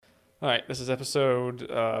All right, this is episode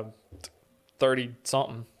 30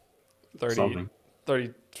 something. 30, Something.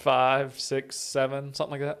 35, 6, 7,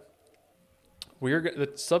 something like that.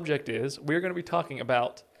 The subject is we're going to be talking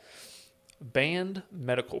about banned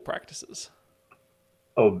medical practices.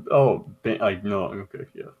 Like no, okay,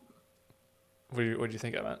 yeah. What do you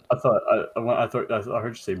think of that? I heard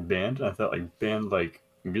you say band. And I thought like band like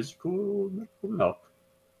musical. No,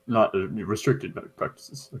 not restricted medical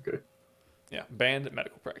practices. Okay, Yeah, banned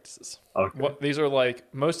medical practices. okay. These are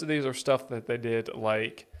like, most of these are stuff that they did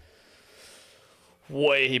like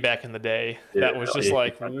way back in the day. That was just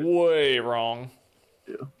like way wrong.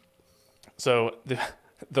 Yeah. So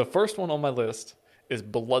the first one on my list is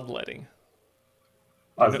bloodletting.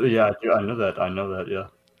 Yeah, I know that. I know that. Yeah.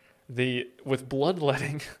 With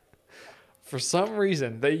bloodletting, for some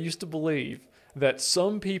reason they used to believe that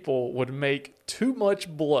some people would make too much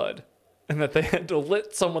blood and that they had to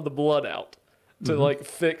let some of the blood out to like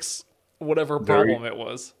fix whatever problem it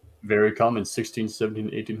was. Very common, 16, 17,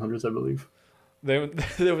 1800s, I believe.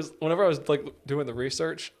 There was, whenever I was like doing the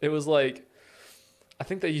research, it was like, I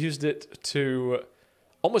think they used it to,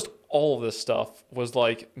 almost all of this stuff was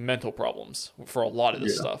like mental problems for a lot of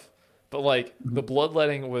this stuff. But like the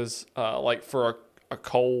bloodletting was like for a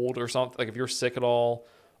cold or something, like if you're sick at all,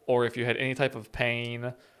 or if you had any type of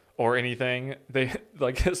pain or anything, they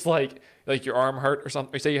like, it's like your arm hurt or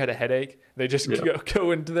something. Say you had a headache, they just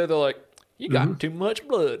go into there. They're like, you got too much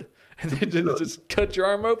blood. And they just cut your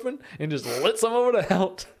arm open and just let some of it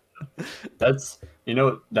out. That's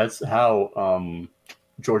how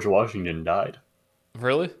George Washington died.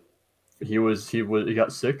 Really? He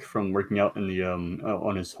got sick from working out in the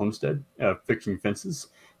on his homestead, fixing fences.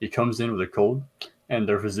 He comes in with a cold, and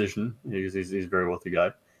their physician, he's a very wealthy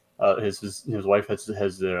guy. His wife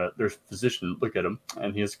has their physician look at him,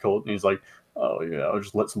 and he has a cold, and he's like, oh yeah, I'll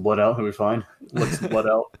just let some blood out, he'll be fine. Let some blood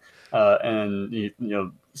out, and he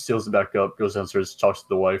seals it back up, goes downstairs, talks to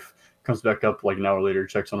the wife, comes back up like an hour later,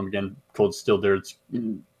 checks on him again, cold's still there, it's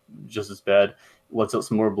just as bad. Lets out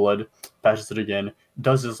some more blood, patches it again,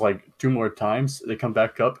 does this like 2 more times. They come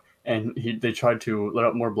back up, and they tried to let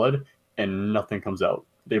out more blood, and nothing comes out.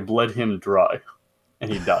 They bled him dry,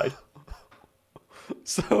 and he died.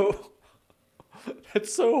 So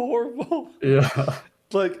that's so horrible. Yeah,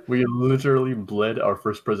 Like, we literally bled our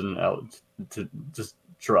first president out to just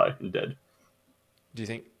dry and dead.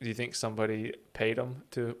 do you think somebody paid him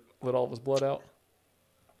to let all of his blood out?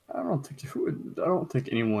 I don't think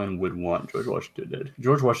anyone would want George Washington dead.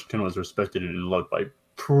 George Washington was respected and loved by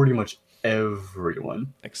pretty much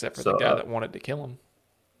everyone, Except for the guy that wanted to kill him.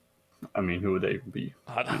 I mean, who would they be?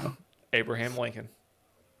 I don't know. Abraham Lincoln.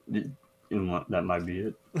 That might be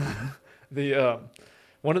it. The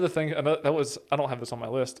one of the things that was, I don't have this on my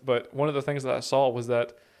list, but one of the things that I saw was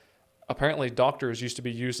that apparently doctors used to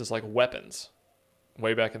be used as like weapons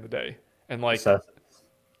way back in the day, and like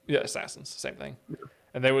assassins, same thing. Yeah.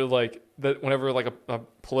 And they would like that whenever like a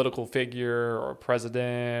political figure or a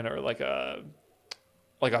president or like a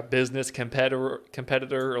business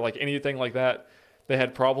competitor or like anything like that, they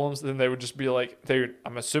had problems, then they would just be like,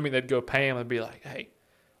 I'm assuming they'd go pay him and be like, hey,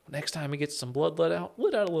 next time he gets some blood let out a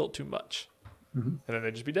little too much. And then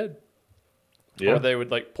they'd just be dead. Yeah. Or they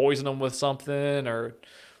would like poison them with something or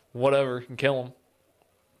whatever and kill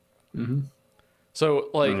them. So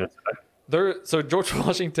like so George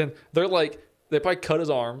Washington, they probably cut his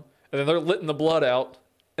arm and then they're letting the blood out,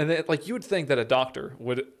 and then like you would think that a doctor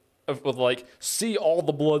would like see all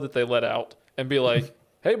the blood that they let out and be like,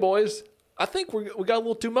 hey boys, I think we got a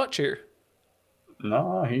little too much here.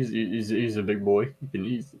 No, he's a big boy.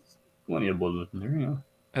 He's plenty of blood in there, And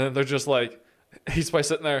then they're just like, he's probably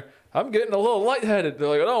sitting there, I'm getting a little lightheaded. They're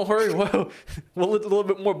like, oh, don't worry, we'll let a little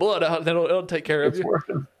bit more blood out, and then it'll take care of you. It's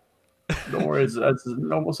working. Don't worry, that's a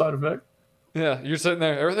normal side effect. Yeah, you're sitting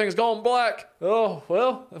there, everything's going black. Oh,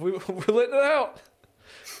 well, we're letting it out.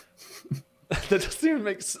 That doesn't even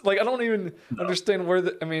make sense. Like, I don't even understand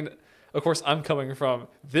I mean, of course, I'm coming from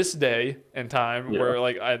this day and time where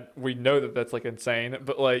like we know that that's like insane,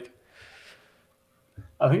 but like,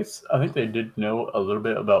 I think they did know a little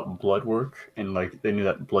bit about blood work, and like they knew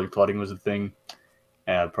that blood clotting was a thing,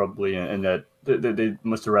 probably, and that they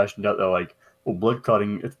must have rationed out that like, well, blood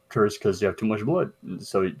clotting occurs because you have too much blood, and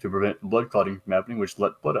so to prevent blood clotting from happening, we just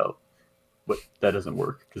let blood out. But that doesn't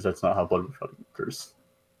work because that's not how blood clotting occurs.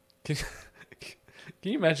 Can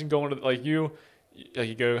you imagine going to like you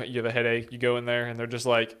have a headache, you go in there and they're just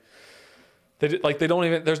like, they don't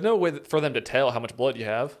even, there's no way for them to tell how much blood you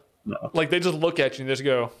have. No. Like they just look at you and just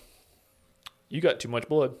go, you got too much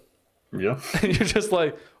blood. Yeah. And you're just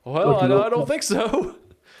like, well, I don't think so.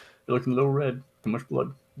 You're looking a little red. Too much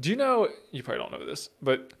blood. Do you know, you probably don't know this,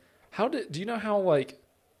 but Do you know how like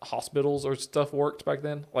hospitals or stuff worked back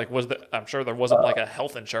then? Like, I'm sure there wasn't like a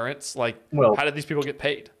health insurance. Like, Well, how did these people get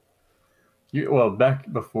paid? well,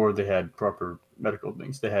 back before they had proper medical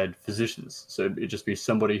things, they had physicians. So it'd just be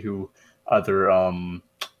somebody who either, a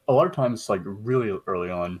lot of times, like really early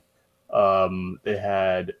on, they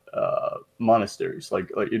had monasteries. Like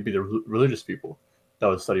it'd be the religious people that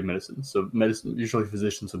would study medicine. So medicine, usually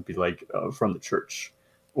physicians would be like from the church,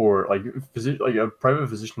 or like like a private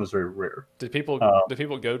physician was very rare. Uh, Did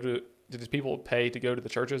these people pay to go to the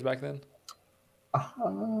churches back then?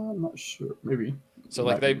 I'm not sure. Maybe. So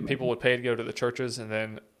like people would pay to go to the churches, and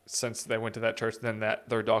then since they went to that church, then that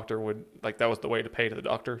their doctor would like that was the way to pay to the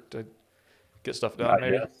doctor to get stuff done. I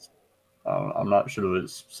Maybe. guess. I'm not sure the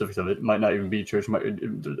specifics of it. It might not even be church.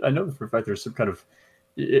 I know for a fact there's some kind of.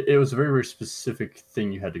 It was a very, very specific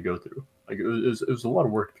thing you had to go through. Like it was a lot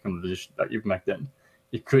of work to become a physician even back then.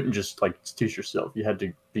 You couldn't just like teach yourself. You had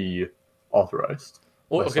to be authorized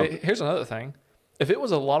Well, by okay. something. Here's another thing. If it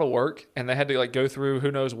was a lot of work and they had to like go through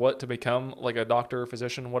who knows what to become like a doctor,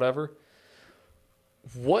 physician, whatever,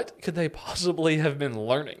 what could they possibly have been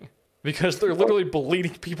learning? Because they're literally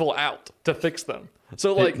bleeding people out to fix them.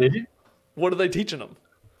 So like, They did. what are they teaching them?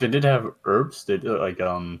 They did have herbs. They did like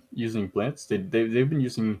using plants. They've been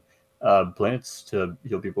using plants to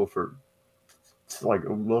heal people for like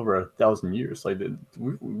well over 1,000 years. Like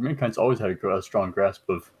mankind's always had a strong grasp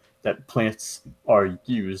of that plants are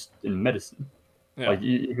used in medicine. Yeah. Like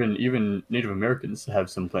even Native Americans have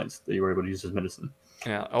some plants that you were able to use as medicine.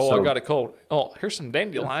 Yeah. Oh, I So got a cold. Oh, here's some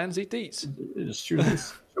dandelions. Eat these. just shooting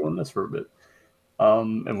this for a bit.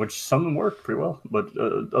 And which some of them worked pretty well, but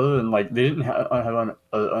other than like they didn't have an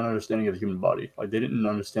understanding of the human body. Like they didn't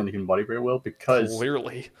understand the human body very well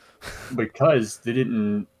Clearly. because they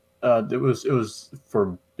didn't. It was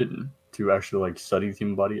forbidden to actually like study the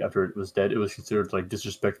human body after it was dead. It was considered like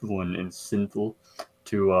disrespectful and sinful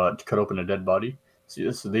to cut open a dead body.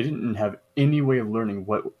 So they didn't have any way of learning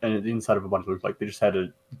what the inside of a body looked like. They just had a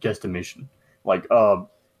guesstimation. Like, I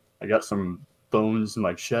got some bones in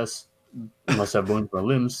my chest. Unless I have bones in my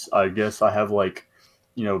limbs, I guess I have like,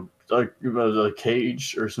 like a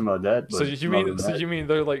cage or something like that. So But other than that, you mean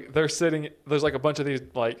they're sitting there's like a bunch of these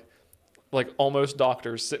like almost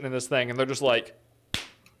doctors sitting in this thing and they're just like,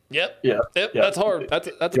 yep, yeah, yep, yeah. that's hard. That's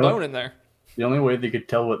a The only, bone in there. the only way they could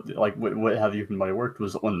tell what how the human body worked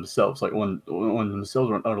was on themselves. Like when themselves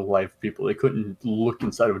were unalive people, they couldn't look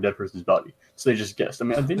inside of a dead person's body, so they just guessed. I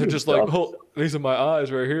mean, I think They're just like, oh, these are my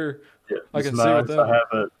eyes right here. yeah, I this can is see my with eyes.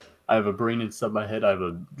 them. I have a brain inside my head.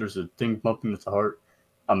 There's a thing pumping that's a heart.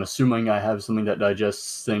 I'm assuming I have something that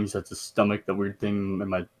digests things. That's a stomach. That weird thing in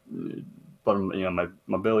my bottom,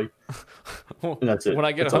 my belly, and that's it. When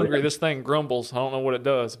I get That's all they hungry, had. this thing grumbles. I don't know what it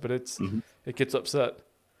does, but Mhm. it gets upset.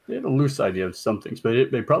 They had a loose idea of some things, but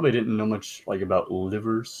they probably didn't know much like about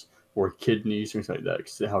livers or kidneys or things like that.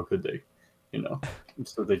 Because how could they, you know?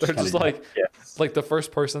 So they They're just kind just of like yes. like the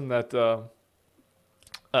first person that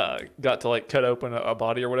got to like cut open a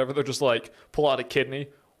body or whatever. They're just like pull out a kidney.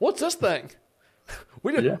 What's this thing?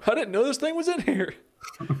 Yeah. I didn't know this thing was in here.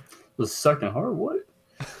 The second heart, what?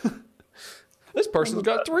 This person's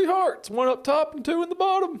got 3 hearts, one up top and 2 in the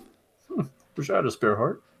bottom. Wish I had a spare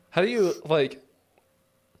heart. How do you like?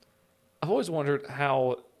 I've always wondered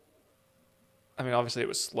how. I mean, obviously it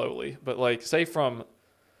was slowly, but like, say from,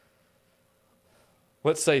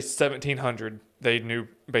 let's say 1700, they knew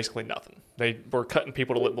basically nothing. They were cutting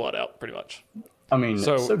people to let blood out, pretty much. I mean,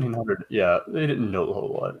 So 1700. Yeah, they didn't know a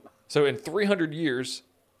whole lot. So in 300 years,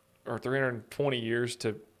 or 320 years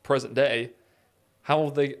to present day, how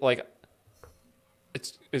will they like?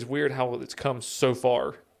 It's weird how it's come so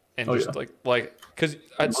far, and Oh, just yeah. like because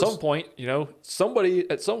at some point, somebody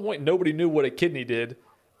at some point nobody knew what a kidney did,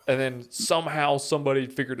 and then somehow somebody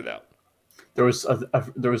figured it out. There was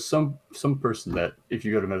some person that if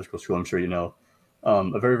you go to medical school, I'm sure you know,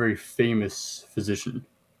 a very, very famous physician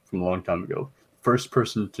from a long time ago. First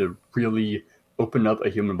person to really open up a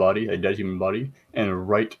human body, a dead human body, and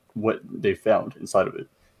write what they found inside of it.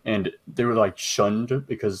 And they were like shunned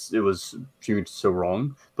because it was viewed so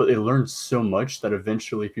wrong. But they learned so much that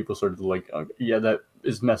eventually people started to like, yeah, that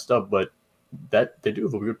is messed up, but that they do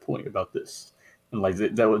have a good point about this. And like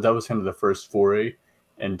that was kind of the first foray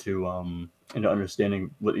into understanding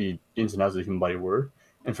what the ins and outs of the human body were.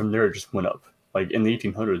 And from there, it just went up. Like in the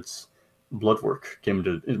 1800s,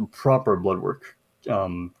 proper blood work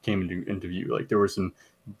came into view. Like there were some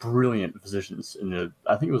brilliant physicians in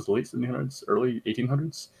I think it was the late 1700s, early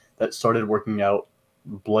 1800s that started working out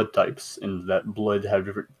blood types and that blood had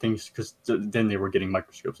different things because then they were getting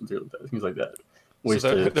microscopes and things like that. So Ways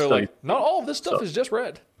they're to study like, not all of this stuff stuff. is just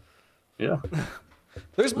red. Yeah,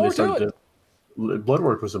 There's When they more to started it. blood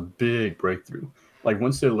work was a big breakthrough. Like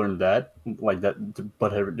once they learned that, like that, the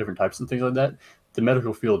blood had different types and things like that, the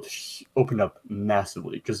medical field opened up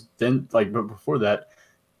massively. Because then, like, but before that,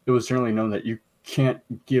 it was generally known that you can't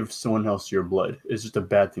give someone else your blood. It's just a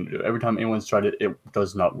bad thing to do. Every time anyone's tried it, it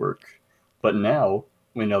does not work. But now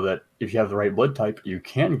we know that if you have the right blood type, you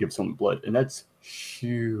can give someone blood, and that's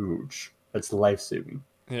huge. That's life saving.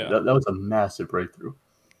 Yeah. That was a massive breakthrough.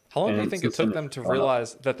 How long do you And think it since then, took them it's to gone up.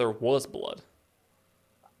 realize that there was blood?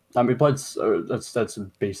 I mean, blood's that's a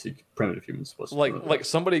basic primitive human supposed to know that.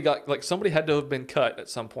 Somebody had to have been cut at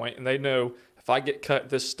some point, and they know if I get cut,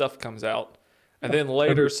 this stuff comes out. And then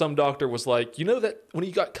later, some doctor was like, you know that when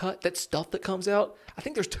you got cut, that stuff that comes out, I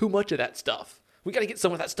think there's too much of that stuff. We got to get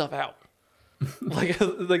some of that stuff out. like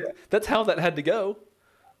that's how that had to go.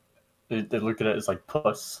 They looked at it as like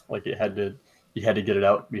pus, like you had to get it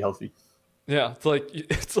out, be healthy. Yeah,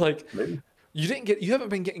 it's like Maybe. you haven't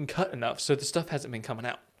been getting cut enough, so the stuff hasn't been coming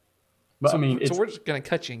out. But So, I mean, so we're just gonna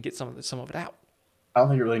cut you and get some of it out. I don't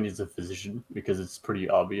think it really needs a physician because it's pretty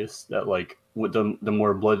obvious that like with the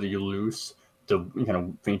more blood that you lose, the kind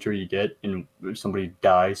of fainter you get, and if somebody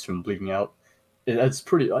dies from bleeding out. That's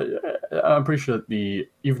pretty. I'm pretty sure that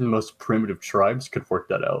even the most primitive tribes could work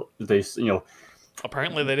that out.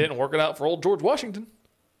 Apparently, they didn't work it out for old George Washington.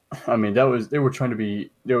 I mean, they were trying to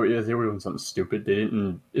be they were doing something stupid. They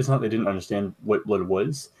didn't. It's not they didn't understand what blood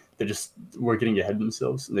was. They just were getting ahead of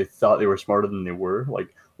themselves, and they thought they were smarter than they were.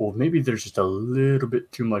 Like, well, maybe there's just a little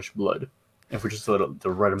bit too much blood. If we just let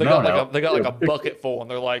the right amount out, They got like a bucket full,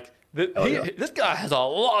 and they're like, this guy has a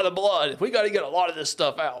lot of blood. We got to get a lot of this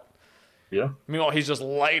stuff out. Yeah. Meanwhile, he's just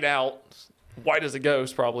laid out, white as a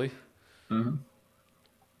ghost, probably. Mm-hmm.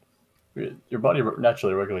 Your body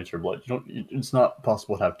naturally regulates your blood. It's not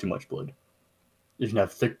possible to have too much blood. If you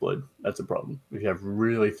have thick blood, that's a problem. If you have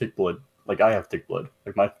really thick blood, like I have thick blood,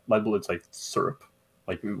 like my blood's like syrup.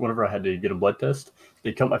 Like whenever I had to get a blood test,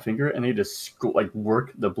 they cut my finger and they just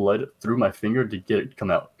work the blood through my finger to get it to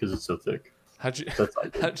come out because it's so thick. How'd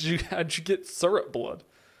you get syrup blood?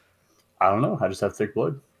 I don't know. I just have thick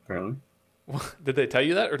blood apparently. Did they tell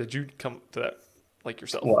you that, or did you come to that like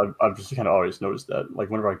yourself? Well, I've just kind of always noticed that. Like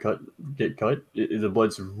whenever I get cut, the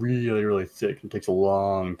blood's really, really thick and it takes a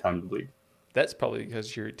long time to bleed. That's probably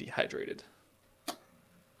because you're dehydrated.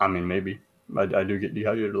 I mean, maybe I do get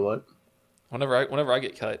dehydrated a lot. Whenever I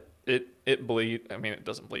get cut, it bleed. I mean, it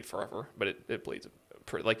doesn't bleed forever, but it bleeds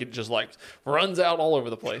like it just like runs out all over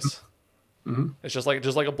the place. Mm-hmm. It's just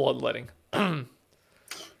like a bloodletting.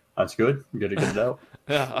 That's good. You got to get it out.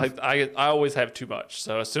 Yeah, I always have too much.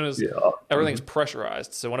 So as soon as everything's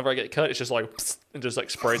pressurized, so whenever I get cut, it's just like and just like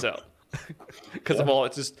sprays out. Because of all,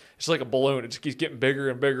 it's like a balloon. It just keeps getting bigger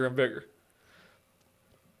and bigger and bigger.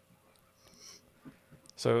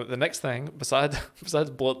 So the next thing, besides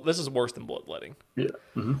blood, this is worse than bloodletting. Yeah.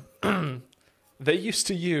 Mm-hmm. They used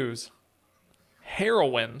to use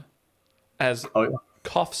heroin as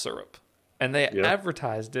cough syrup, and they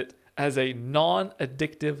advertised it as a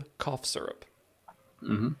non-addictive cough syrup.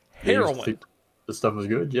 Mm-hmm. Heroin. The stuff was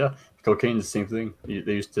good. Yeah. Cocaine is the same thing.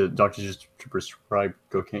 Doctors used to prescribe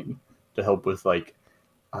cocaine to help with like,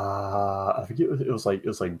 I forget what it was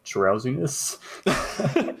like drowsiness.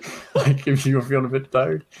 Like if you were feeling a bit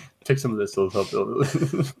tired, take some of this. It'll help.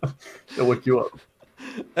 It'll wake you up.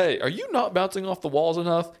 Hey, are you not bouncing off the walls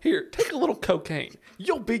enough? Here, take a little cocaine.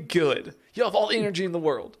 You'll be good. You'll have all the energy in the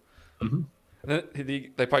world. Mm-hmm. And then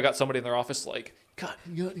they probably got somebody in their office like, God,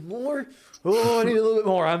 you got any more? Oh, I need a little bit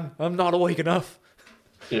more. I'm not awake enough.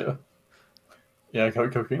 Yeah. Yeah,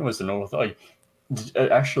 cocaine was the normal thing. Like,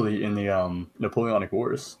 actually, in the Napoleonic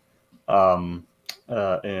Wars, and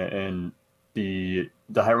the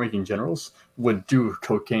high-ranking generals would do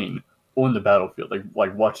cocaine on the battlefield,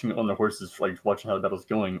 like watching on the horses, like watching how the battle's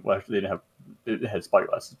going. Well, actually, they had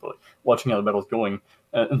spyglasses, but like, watching how the battle's going,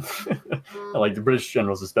 and, and like the British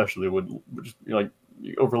generals especially would just be like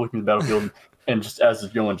overlooking the battlefield, and just as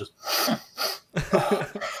it's going, just.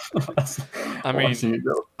 I mean,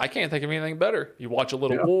 I can't think of anything better. You watch a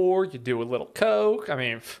little war, you do a little coke. I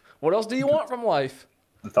mean, what else do you want from life?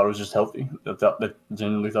 They thought it was just healthy. They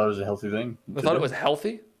genuinely thought it was a healthy thing. They thought it was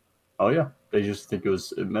healthy? Oh, yeah. They just think it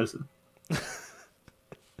was medicine.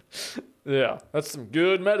 Yeah, that's some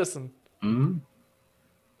good medicine. Mm-hmm.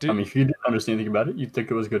 I mean, if you didn't understand anything about it, you'd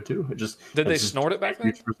think it was good too. Did they snort it back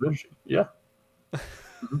then? Yeah.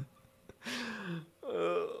 Mm-hmm.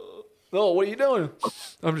 Oh, what are you doing?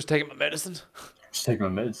 I'm just taking my medicine. Just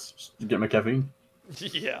taking my meds. Just to get my caffeine.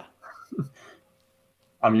 Yeah.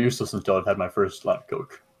 I'm useless until I've had my first line of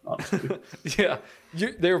coke, honestly. Yeah.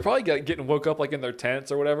 They were probably getting woke up like in their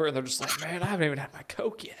tents or whatever, and they're just like, man, I haven't even had my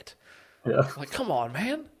coke yet. Yeah. I'm like, come on,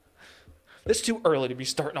 man. It's too early to be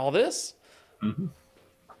starting all this. Hmm.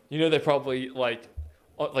 You know, they probably like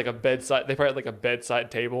a bedside. They probably had like a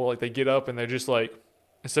bedside table. Like they get up and they're just like,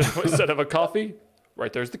 instead of a coffee,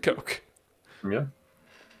 right there's the Coke. Yeah.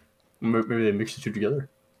 Maybe they mix the two together.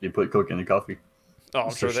 They put Coke in the coffee. Oh, I'm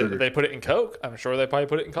It's their sure sugar. they put it in Coke. I'm sure they probably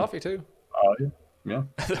put it in coffee too. Oh yeah. Yeah.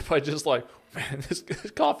 They're probably just like, man, this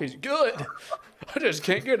coffee's good. I just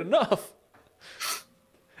can't get enough.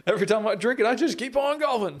 Every time I drink it, I just keep on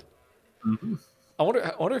going. Hmm. I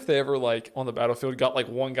wonder if they ever like on the battlefield got like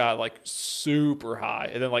one guy like super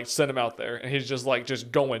high and then like sent him out there and he's just like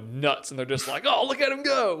just going nuts and they're just like, oh, look at him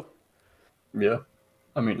go. Yeah.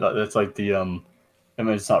 I mean, that's like the I mean,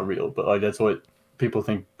 it's not real, but like that's what people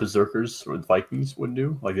think berserkers or the Vikings would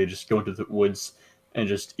do. Like they just go into the woods and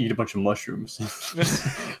just eat a bunch of mushrooms,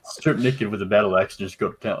 strip naked with a battle axe, and just go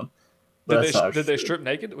to town. But that's not Did they actually true. strip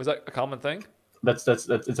naked? Was that a common thing? That's it's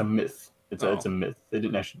a myth. It's Oh, a myth. They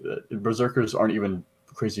didn't actually do that. Berserkers aren't even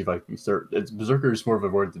crazy Vikings. Berserker is more of a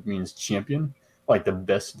word that means champion. Like the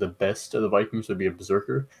best of the Vikings would be a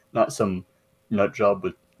berserker, not some nut job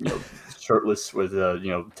with shirtless with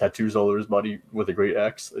tattoos all over his body with a great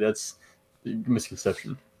axe. That's a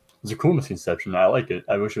misconception. It's a cool misconception. I like it.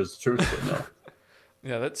 I wish it was the truth, but no.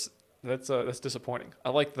 yeah, that's disappointing.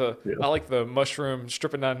 Yeah, I like the mushroom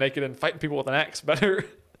stripping down naked and fighting people with an axe better.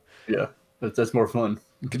 yeah. That's more fun.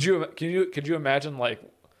 Could you imagine like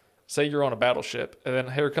say you're on a battleship and then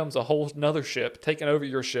here comes a whole another ship taking over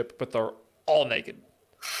your ship, but they're all naked.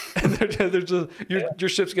 And they're just your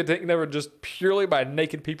ships get taken over just purely by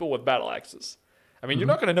naked people with battle axes. I mean, you're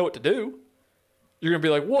not going to know what to do. You're going to be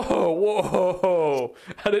like, whoa, whoa,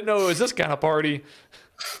 I didn't know it was this kind of party.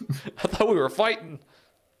 I thought we were fighting.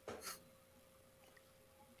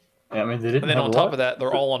 Yeah, I mean, they didn't And then have on a top lot. of that,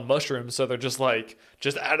 they're all on mushrooms, so they're just like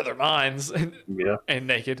just out of their minds Yeah. and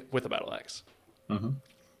naked with a battle axe. Hmm.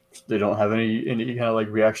 They don't have any kind of like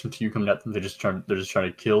reaction to you coming at them. They're just trying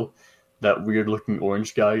to kill that weird looking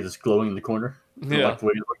orange guy that's glowing in the corner. They don't Yeah. like the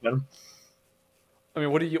way you're looking at him. I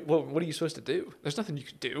mean, what are you supposed to do? There's nothing you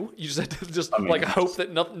can do. You just have to just I mean, like hope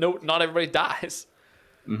that not everybody dies.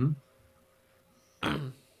 hmm.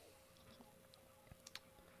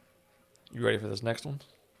 You ready for this next one?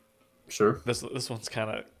 Sure. This one's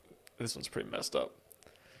pretty messed up.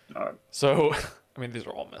 All right. So, I mean, these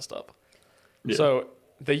are all messed up. Yeah. So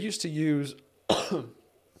they used to use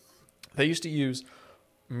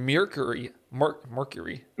mercury as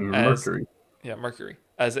Mercury. mercury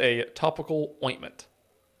as a topical ointment,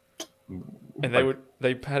 and Like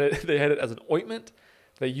they had it as an ointment.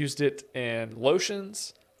 They used it in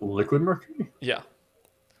lotions. liquid mercury. Yeah,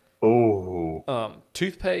 Oh,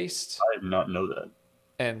 toothpaste. I did not know that.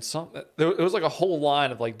 And it was like a whole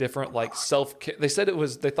line of like different like self. They said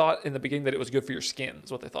they thought in the beginning that it was good for your skin.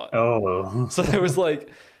 Is what they thought. Oh, So there was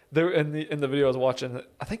like there in the video I was watching.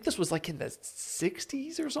 I think this was like in the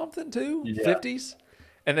 60s or something too, Yeah. 50s,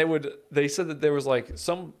 and they said that there was like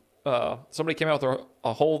somebody came out with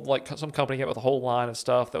a whole like some company came out with a whole line of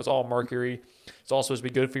stuff that was all mercury. It's all supposed to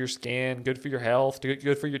be good for your skin, good for your health,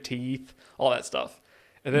 good for your teeth, all that stuff.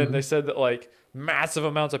 And then they said that like massive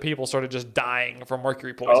amounts of people started just dying from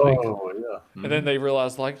mercury poisoning. oh yeah. And then they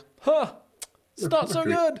realized like, it's not so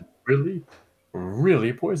Mercury. good. Really,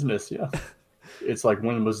 really poisonous. Yeah. It's like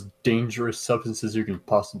one of the most dangerous substances you can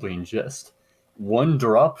possibly ingest. One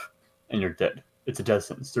drop, and you're dead. It's a death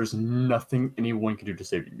sentence. There's nothing anyone can do to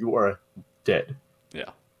save you. You are dead. Yeah.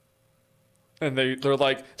 And they're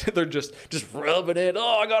like they're just rubbing it.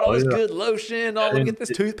 Oh, I got all Oh, this yeah. good lotion. Oh, look at this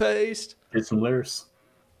toothpaste. Get some layers.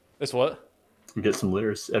 It's what? Get some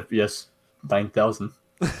layers. FPS 9000.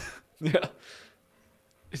 Yeah.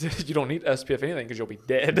 You don't need SPF anything because you'll be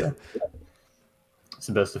dead. It's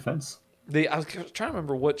the best defense. I was trying to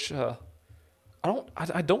remember which.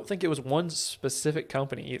 I don't think it was one specific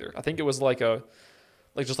company either. I think it was like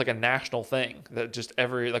just like a national thing that just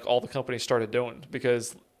all the companies started doing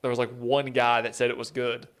because there was like one guy that said it was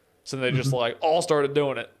good. So they just like all started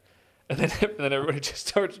doing it, and then everybody just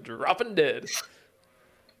starts dropping dead.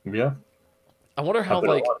 Yeah. I wonder how bet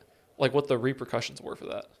a lot. like what the repercussions were for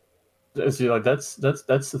that. See, like that's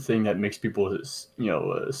the thing that makes people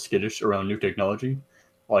skittish around new technology,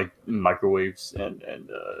 like microwaves and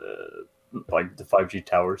like the 5G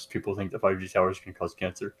towers. People think the 5G towers can cause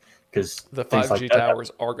cancer because The things 5G like that.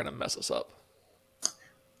 towers are gonna mess us up.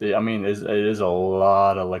 I mean, it is a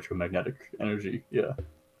lot of electromagnetic energy. Yeah.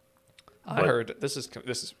 I But- heard this is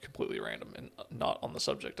completely random and not on the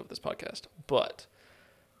subject of this podcast, but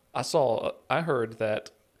I heard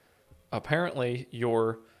that apparently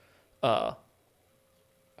your I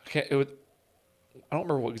can't it would I don't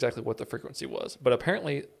remember exactly what the frequency was, but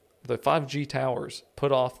apparently the 5G towers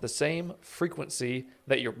put off the same frequency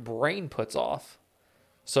that your brain puts off.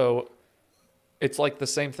 So it's like the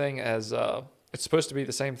same thing as it's supposed to be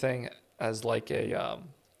the same thing as like a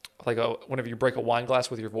whenever you break a wine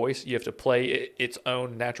glass with your voice, you have to play its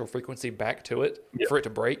own natural frequency back to it Yeah. for it to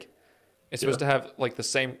break. It's supposed to have like the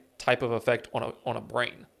same type of effect on a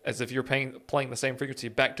brain as if you're playing the same frequency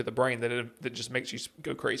back to the brain that just makes you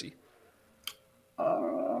go crazy. I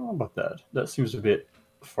don't know about that. That seems a bit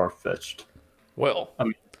far fetched. Well, I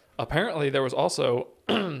mean, apparently there was also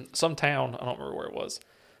some town, I don't remember where it was,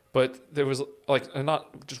 but there was like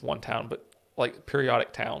not just one town, but like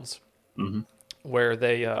periodic towns hmm where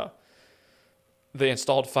they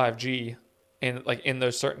installed 5G in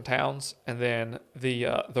those certain towns, and then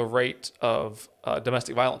the rate of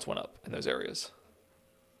domestic violence went up in those areas.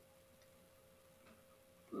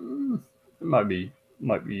 it might be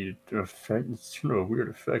an effect. It's kind of a weird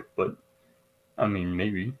effect, but I mean,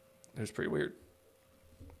 maybe. It was pretty weird.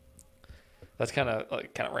 That's kind of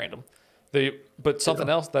random. But something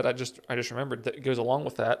Yeah. else that I just remembered that goes along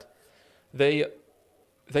with that, they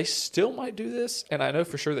they still might do this, and I know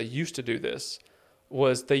for sure they used to do this.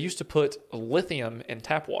 Was they used to put lithium in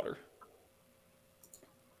tap water,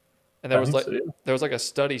 and I think so. Yeah. there was like a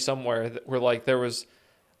study somewhere where like there was,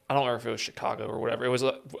 I don't remember if it was Chicago or whatever. It was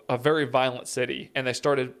a very violent city, and they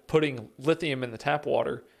started putting lithium in the tap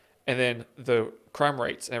water, and then the crime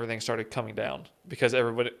rates and everything started coming down because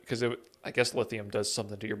I guess lithium does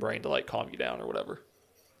something to your brain to like calm you down or whatever.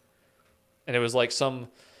 And it was like some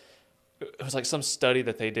study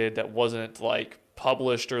that they did that wasn't like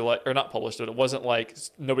published or not published, but it wasn't like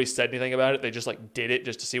nobody said anything about it. They just like did it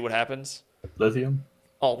just to see what happens. Lithium.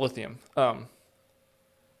 Oh, lithium.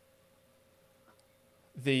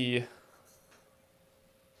 The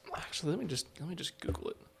Actually, let me just Google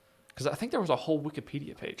it because I think there was a whole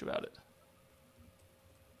Wikipedia page about it,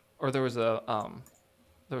 or there was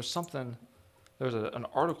there was something, there was an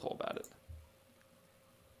article about it.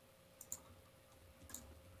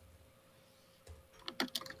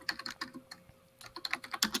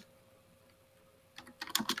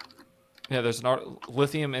 Yeah, there's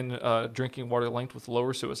lithium in drinking water linked with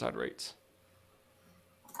lower suicide rates.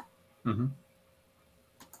 hmm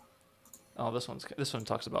Oh, this one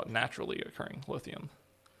talks about naturally occurring lithium.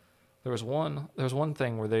 There was one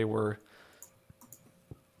thing where they were,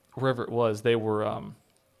 wherever it was, they were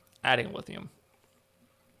adding lithium.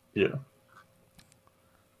 Yeah.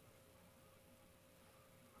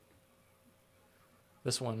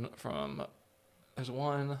 There's one from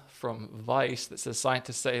Vice that says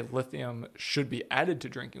scientists say lithium should be added to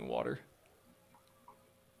drinking water.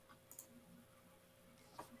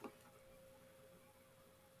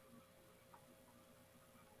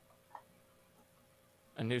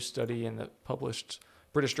 A new study in the published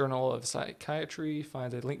British Journal of Psychiatry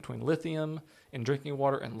finds a link between lithium in drinking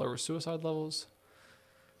water and lower suicide levels.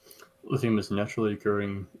 Lithium is a naturally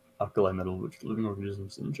occurring alkali metal which living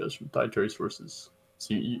organisms ingest from dietary sources.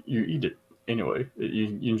 So you eat it anyway. You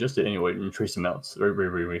ingest it anyway in trace amounts, very, very,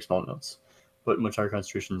 very, very small amounts. But much higher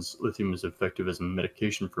concentrations, lithium is effective as a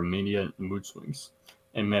medication for mania and mood swings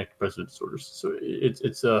and manic depressive disorders. So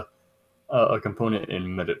it's a component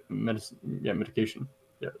in medicine, medication,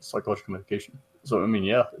 psychological medication. So I mean,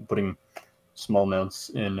 yeah, putting small amounts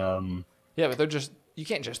in, Yeah, but you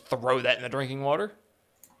can't just throw that in the drinking water.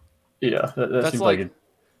 yeah, that That's seems like like it.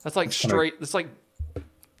 that's like It's kinda, straight. That's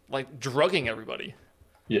like drugging everybody.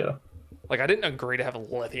 yeah, Like I didn't agree to have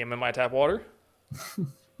lithium in my tap water. You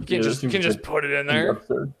yeah, can't that just you seems can just like put it in seems there.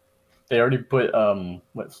 absurd. They already put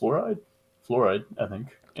what fluoride, I think,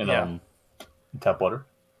 in Yeah, tap water.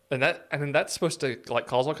 and then that's supposed to like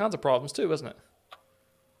cause all kinds of problems too, isn't it?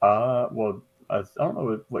 Well, I don't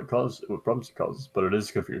know what problems it causes, but it is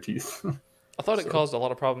good for your teeth. I thought it So, caused a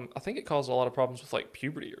lot of problem. I think it caused a lot of problems with like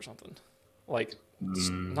puberty or something. Like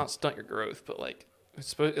mm, not stunt your growth, but like it's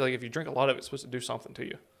supposed like if you drink a lot of it, it's supposed to do something to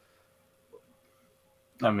you.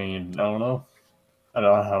 I mean, I don't know. I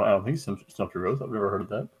don't think it's not your growth. I've never heard of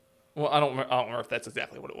that. Well, I don't remember if that's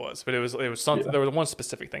exactly what it was, but it was something. Yeah, There was one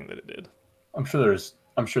specific thing that it did. I'm sure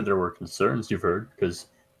there were concerns you've heard because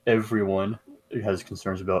everyone has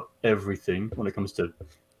concerns about everything when it comes to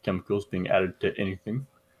chemicals being added to anything.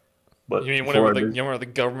 But You mean fluoride is, whenever the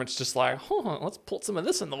government's just like, let's put some of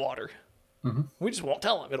this in the water. hmm We just won't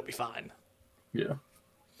tell them. It'll be fine. yeah.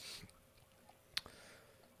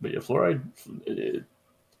 But yeah, fluoride.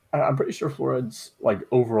 I'm pretty sure fluoride's like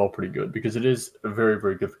overall pretty good because it is very,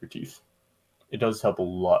 very good for your teeth. It does help a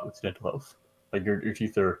lot with dental health. Like your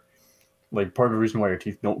teeth are like part of the reason why your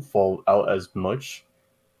teeth don't fall out as much,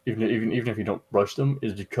 even if you don't brush them,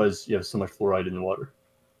 is because you have so much fluoride in the water.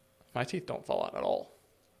 My teeth don't fall out at all.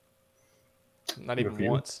 Not Good even for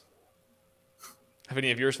you. once. Have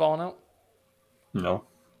any of yours fallen out? No.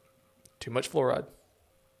 Too much fluoride.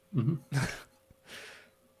 Hmm.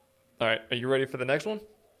 All right, are you ready for the next one?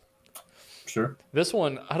 Sure. This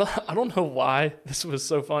one, I don't know why this was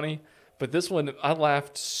so funny, but this one I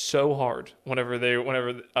laughed so hard whenever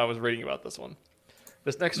I was reading about this one.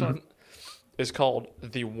 This next one is called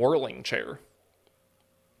the whirling chair.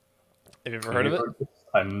 Have you ever heard of it?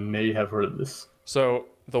 I may have heard of this. So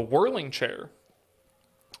the whirling chair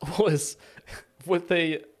was what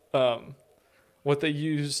they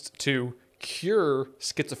used to cure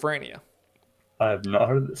schizophrenia. I have not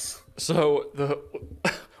heard of this. So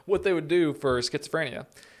what they would do for schizophrenia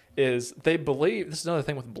is they believe, this is another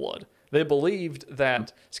thing with blood. They believed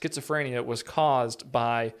that schizophrenia was caused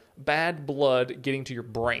by bad blood getting to your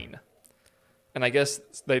brain. And I guess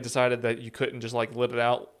they decided that you couldn't just like let it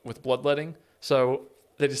out with bloodletting. So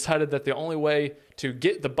they decided that the only way to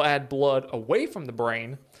get the bad blood away from the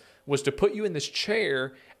brain was to put you in this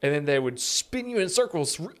chair, and then they would spin you in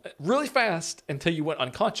circles really fast until you went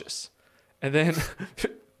unconscious. And then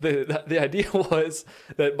the idea was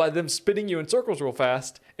that by them spinning you in circles real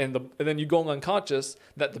fast and then you going unconscious,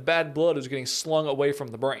 that the bad blood is getting slung away from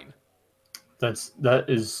the brain. That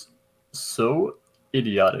is so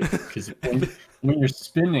idiotic, because when you're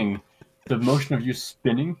spinning, the motion of you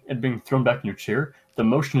spinning and being thrown back in your chair, the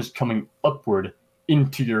motion is coming upward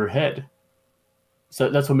into your head. So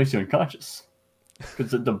that's what makes you unconscious,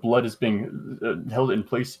 because the blood is being held in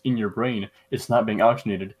place in your brain. It's not being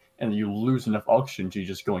oxygenated, and you lose enough oxygen to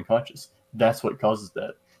just go unconscious. That's what causes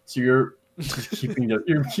that. So you're just keeping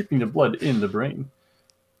the blood in the brain.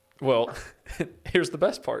 Well, here's the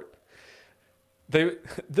best part.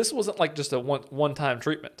 This wasn't like just a one-time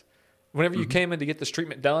treatment. Whenever you came in to get this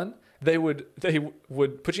treatment done, they would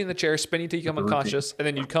put you in the chair, spin you till you come unconscious, and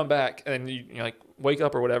then you'd come back and then you like wake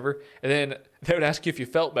up or whatever, and then they would ask you if you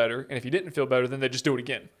felt better, and if you didn't feel better, then they'd just do it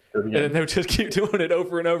again. And then they would just keep doing it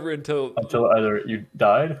over and over until either you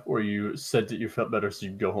died or you said that you felt better, so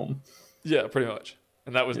you could go home. Yeah, pretty much.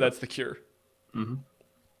 And that's the cure. Mm-hmm.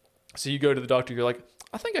 So you go to the doctor, you're like,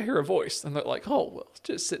 I think I hear a voice, and they're like, oh well,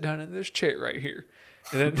 just sit down in this chair right here,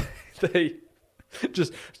 and then they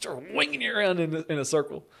just start winging you around in a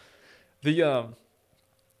circle. I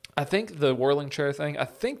think the whirling chair thing, I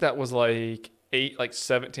think that was like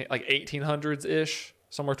 1800s ish,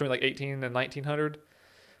 somewhere between like 18 and 1900,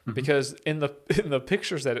 because in the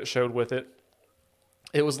pictures that it showed with it,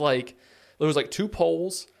 it was like there was like two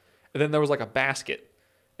poles, and then there was like a basket,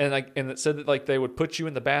 and it said that like they would put you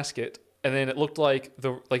in the basket, and then it looked like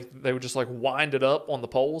they would just like wind it up on the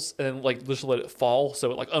poles, and then like just let it fall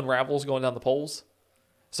so it like unravels going down the poles.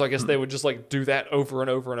 So I guess they would just like do that over and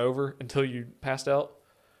over and over until you passed out.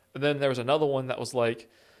 And then there was another one that was like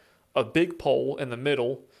a big pole in the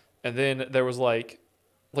middle, and then there was like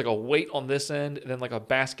a weight on this end, and then like a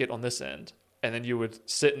basket on this end, and then you would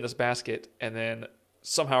sit in this basket, and then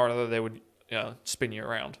somehow or another they would spin you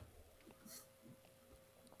around.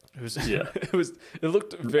 It was it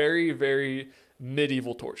looked very, very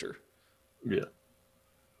medieval torture. Yeah.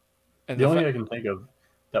 And the only thing I can think of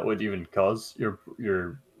that would even cause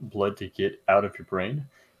your blood to get out of your brain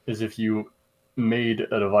is if you made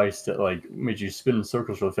a device that like made you spin in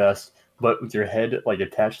circles real fast, but with your head like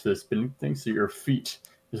attached to the spinning thing, so your feet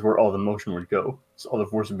is where all the motion would go. So all the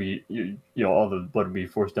force would be all the blood would be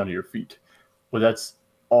forced down to your feet. But that's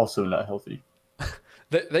also not healthy.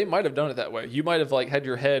 They might have done it that way. You might have like had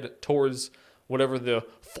your head towards whatever the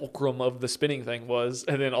fulcrum of the spinning thing was,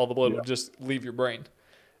 and then all the blood would just leave your brain,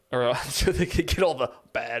 or so they could get all the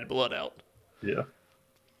bad blood out. Yeah.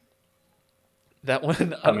 That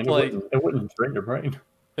one, I mean, it wouldn't drain your brain.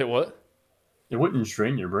 It what? It wouldn't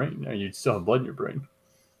drain your brain. You'd still have blood in your brain.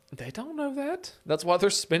 They don't know that. That's why they're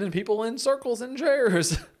spinning people in circles in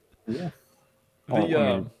chairs. Yeah. Want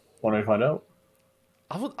to find out?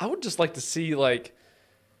 I would just like to see like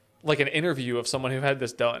an interview of someone who had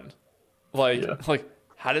this done. Like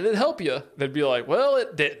how did it help you? They'd be like, well,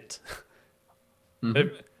 it didn't.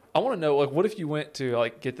 Mm-hmm. I want to know, like, what if you went to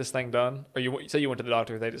like get this thing done, or you say you went to the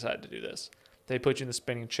doctor, they decided to do this. They put you in the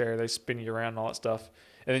spinning chair, they spin you around and all that stuff,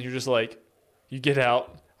 and then you're just like, you get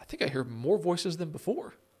out. I think I hear more voices than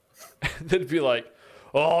before. They'd be like,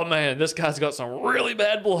 oh man, this guy's got some really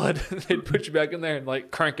bad blood. They'd put you back in there and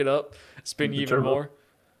like crank it up, spin you even more.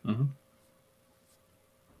 Mm-hmm.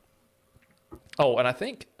 Oh, and I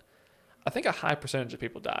think a high percentage of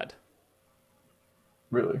people died.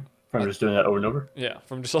 Really? From just doing that over and over? Yeah,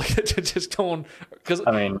 from just like just going, because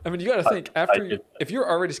I mean, you got to think if you're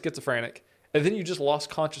already schizophrenic and then you just lost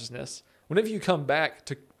consciousness, whenever you come back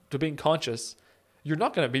to being conscious, you're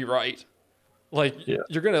not going to be right. Like Yeah.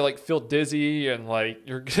 you're gonna like feel dizzy and like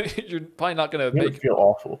you're you're probably not gonna You would make feel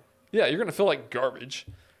awful. yeah you're gonna feel like garbage.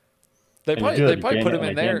 They And you probably do they that probably again put them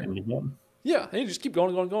and in again there. and again. Yeah, and you just keep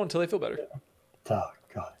going until they feel better. Oh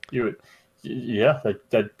god, you would, yeah,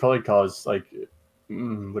 that probably cause like,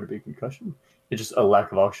 would it be concussion? It's just a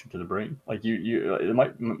lack of oxygen to the brain. Like it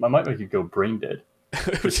might make you go brain dead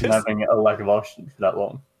It was just from just having a lack of oxygen for that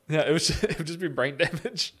long. yeah, it would just be brain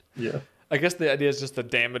damage. Yeah, I guess the idea is just to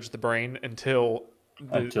damage the brain until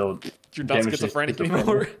until you're not damage is schizophrenic schizophrenia.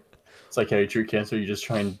 anymore. It's like how you treat cancer. You just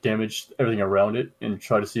try and damage everything around it and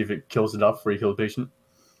try to see if it kills enough before you kill the patient.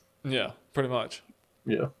 Yeah, pretty much.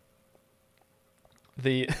 Yeah.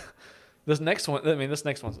 The this next one, I mean, this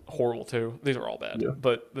next one's horrible too. These are all bad. Yeah.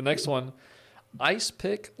 But the next one, ice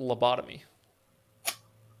pick lobotomy.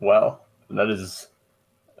 Wow, that is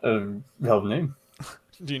a hell of a name.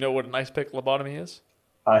 Do you know what an ice pick lobotomy is?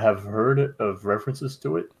 I have heard of references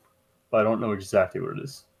to it, but I don't know exactly what it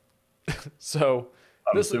is. So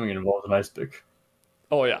I'm this, assuming it involves an ice pick.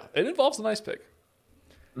 oh yeah, it involves an ice pick.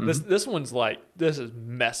 Mm-hmm. This one's like this is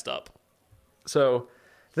messed up. So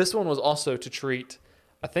this one was also to treat.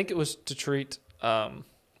 I think it was to treat. They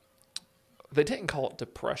didn't call it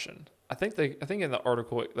depression. I think in the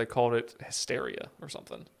article they called it hysteria or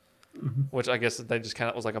something, which I guess they just kind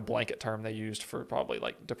of was like a blanket term they used for probably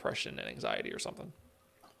like depression and anxiety or something.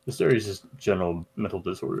 Hysteria is just general mental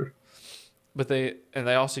disorder. But they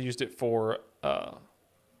also used it for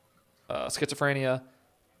schizophrenia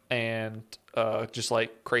and just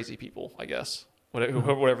like crazy people, I guess,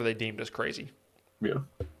 whatever they deemed as crazy. Yeah.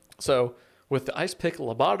 So with the ice pick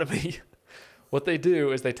lobotomy, what they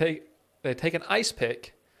do is they take an ice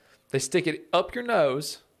pick, they stick it up your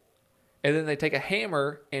nose, and then they take a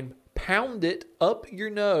hammer and pound it up your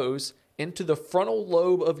nose into the frontal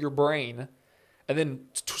lobe of your brain, and then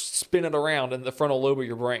spin it around in the frontal lobe of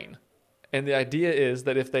your brain. And the idea is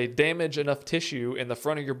that if they damage enough tissue in the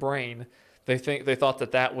front of your brain, they thought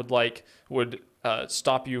that would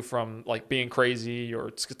stop you from like being crazy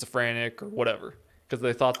or schizophrenic or whatever. Because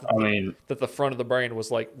they thought that the front of the brain was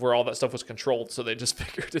like where all that stuff was controlled. So they just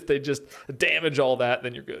figured if they just damage all that,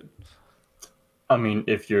 then you're good. I mean,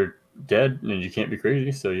 if you're dead, then you can't be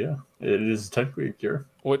crazy. So yeah, it is technically a cure.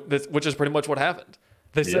 Which is pretty much what happened.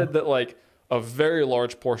 They said that like a very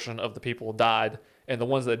large portion of the people died, and the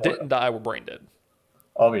ones that didn't die were brain dead.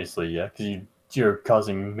 Obviously, yeah, because you're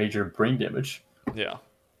causing major brain damage. Yeah.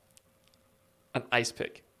 An ice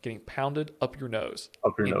pick getting pounded up your nose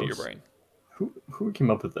Up into your your nose. brain. Who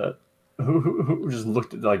came up with that? Who just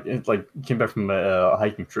looked at came back from a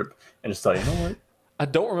hiking trip and just thought, you know what? I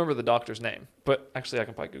don't remember the doctor's name, but actually I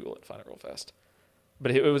can probably Google it and find it real fast.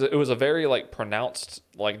 But it was a very like pronounced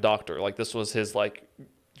like doctor. Like this was his like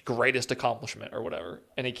greatest accomplishment or whatever.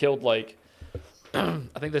 And he killed like I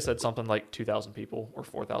think they said something like 2,000 people or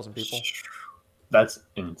 4,000 people. That's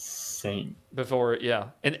insane. Before, yeah.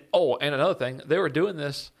 And another thing, they were doing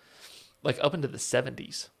this like up into the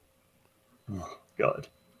 70s. Oh, God.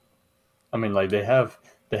 I mean, like they have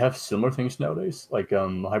similar things nowadays, like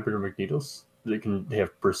hypodermic needles. They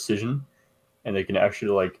have precision, and they can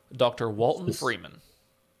actually like Dr. Walton Freeman.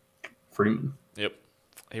 Freeman. Yep.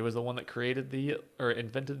 He was the one that created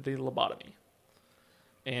invented the lobotomy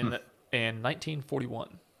in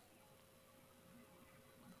 1941.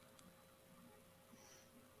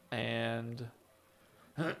 And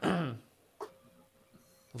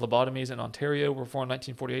lobotomies in Ontario were from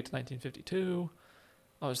 1948 to 1952.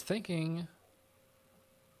 I was thinking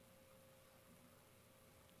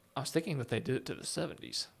that they did it to the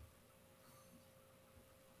 70s.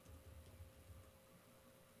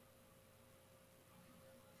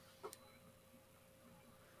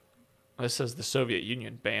 This says the Soviet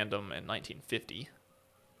Union banned them in 1950.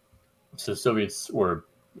 So Soviets were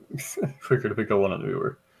quicker to pick up on than we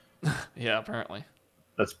were. Yeah, apparently.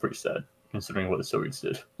 That's pretty sad, considering what the Soviets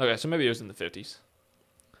did. Okay, so maybe it was in the 50s.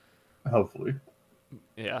 Hopefully.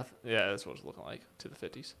 Yeah, that's what it's looking like to the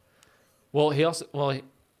 50s. Well, he only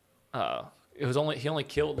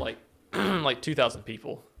killed like like 2,000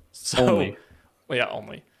 people. So, Only. Well, yeah,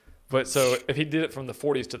 only. But so if he did it from the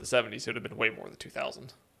 40s to the 70s, it would have been way more than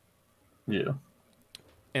 2,000. Yeah.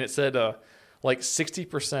 And it said like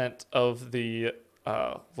 60% of the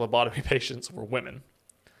lobotomy patients were women,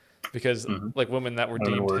 because like women that were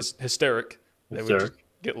deemed hysteric, they would just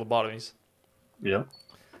get lobotomies. Yeah.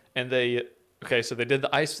 And so they did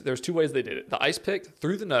the ice. There's two ways they did it: the ice pick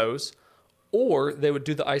through the nose, or they would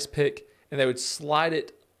do the ice pick and they would slide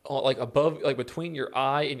it like above, like between your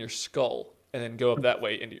eye and your skull, and then go up that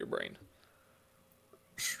way into your brain.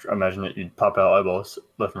 Imagine that you'd pop out eyeballs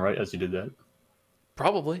left and right as you did that.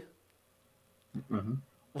 Probably. Mm-hmm.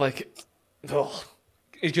 Like, Because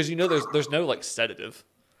there's no like sedative.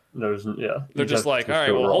 There's yeah. They're you just have like, to all right,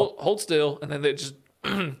 feel well, raw. hold still, and then they just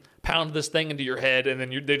pound this thing into your head, and then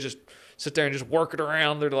they just sit there and just work it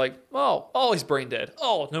around. They're like, oh, he's brain dead.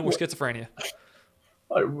 Oh, no more schizophrenia.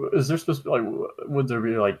 Like, is there supposed to be, like, would there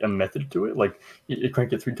be like a method to it? Like you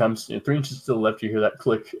crank it 3 times, 3 inches to the left, you hear that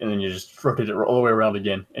click, and then you just rotate it all the way around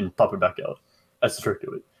again and pop it back out. That's the trick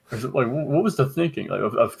to it. Or is it like, what was the thinking like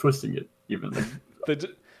of twisting it even? Like,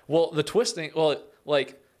 The twisting,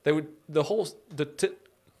 like they would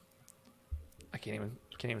I can't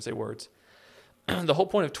even say words. The whole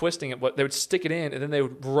point of twisting it, they would stick it in and then they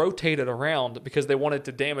would rotate it around because they wanted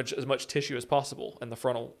to damage as much tissue as possible in the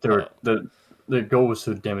frontal. the goal was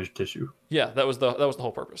to damage tissue. Yeah, that was the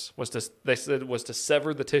whole purpose. They said was to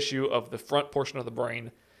sever the tissue of the front portion of the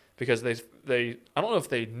brain because they I don't know if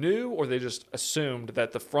they knew or they just assumed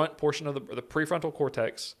that the front portion of the prefrontal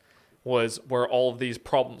cortex was where all of these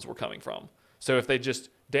problems were coming from. So if they just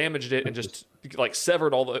damaged it and just like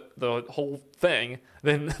severed all the whole thing,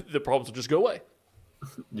 then the problems would just go away.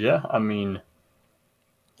 Yeah, I mean,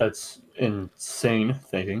 that's insane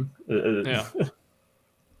thinking. Yeah.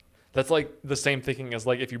 That's like the same thinking as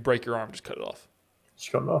like if you break your arm, just cut it off.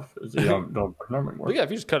 Just cut it off. You don't break an arm anymore. But yeah, if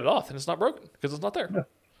you just cut it off, then it's not broken because it's not there.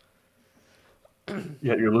 Yeah.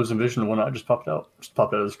 Yeah, you're losing vision. One eye just popped out. Just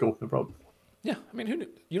popped out of the skull. No problem. Yeah, I mean, who knew?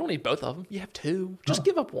 You don't need both of them. You have two. Just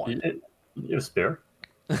give up one. You have a spare.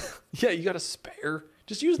 Yeah, you got a spare.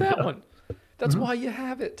 Just use that one. That's why you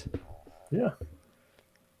have it. Yeah.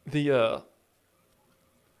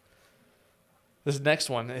 This next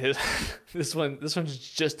one is this one's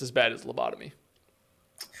just as bad as lobotomy.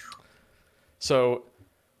 So,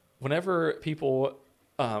 whenever people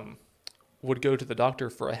would go to the doctor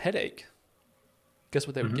for a headache, guess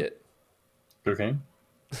what they would get? Cocaine.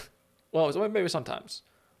 Well, it was maybe sometimes,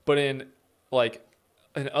 but in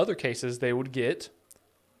other cases, they would get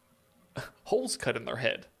holes cut in their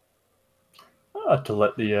head. To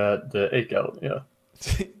let the ache out. Yeah.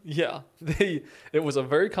 Yeah, it was a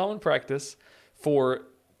very common practice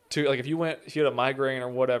if you had a migraine or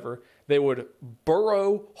whatever, they would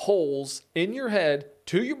burrow holes in your head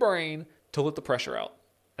to your brain to let the pressure out,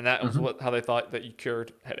 and that was how they thought that you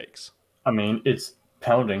cured headaches. I mean, it's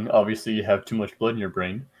pounding. Obviously, you have too much blood in your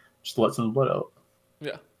brain. Just let some blood out.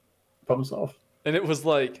 Yeah, problem solved. And it was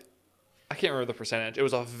like, I can't remember the percentage. It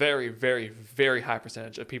was a very, very, very high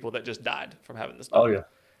percentage of people that just died from having this done. Oh yeah.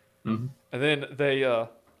 Mm-hmm. And then they,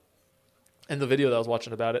 in the video that I was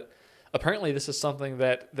watching about it, apparently this is something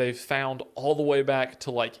that they've found all the way back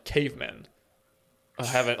to like cavemen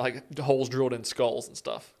having like holes drilled in skulls and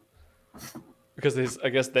stuff. Because I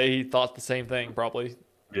guess they thought the same thing probably.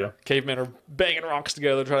 Yeah. Cavemen are banging rocks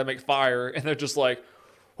together trying to make fire, and they're just like,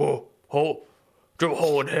 drill a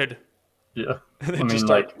hole in the head. Yeah. And I mean,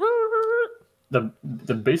 like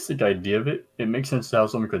the basic idea of it makes sense to how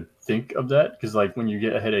someone could think of that, because like when you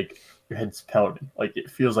get a headache, your head's pounding. Like it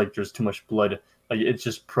feels like there's too much blood. Like it's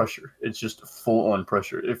just pressure. It's just full on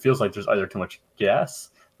pressure. It feels like there's either too much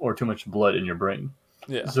gas or too much blood in your brain.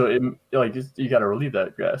 Yeah. So you got to relieve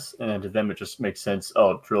that gas, and to them it just makes sense.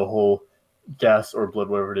 Oh, drill a hole, gas or blood,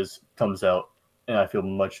 whatever it is, comes out, and I feel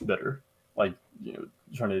much better. Like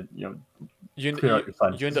trying to clear out your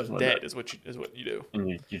sinuses. You end up dead is what you do, and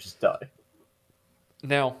you just die.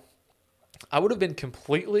 Now, I would have been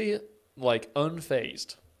completely like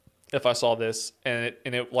unfazed if I saw this and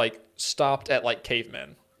it like stopped at like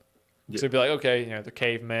cavemen. Yeah. So it'd be like, okay, they're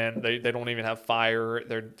cavemen. They don't even have fire.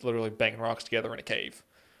 They're literally banging rocks together in a cave.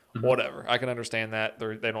 Mm-hmm. Whatever. I can understand that.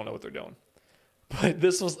 They don't know what they're doing. But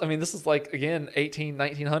this is like, again,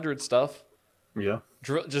 1900 stuff. Yeah.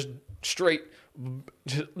 Just straight,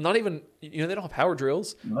 not even, they don't have power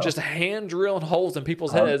drills. No. Just hand drilling holes in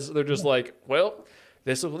people's heads. They're just like, well,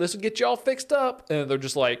 this will get you all fixed up. And they're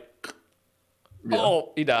just like,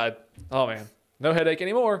 oh, he died. Oh, man. No headache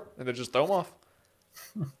anymore. And they just throw him off.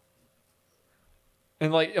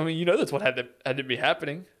 And that's what had to be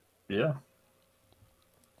happening. Yeah.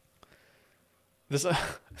 This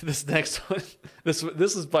next one, this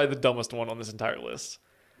is probably the dumbest one on this entire list.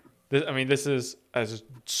 This is as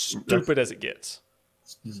stupid as it gets.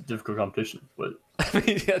 It's a difficult competition, but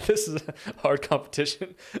this is a hard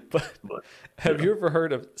competition. But have you ever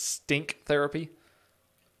heard of stink therapy?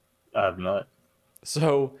 I have not.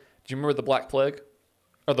 So, do you remember the Black Plague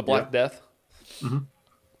or the Black Death? Mm-hmm.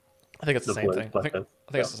 I think it's the same thing. I think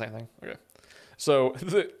it's the same thing. Okay. So,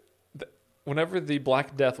 whenever the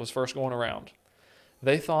Black Death was first going around,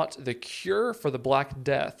 they thought the cure for the Black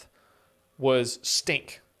Death was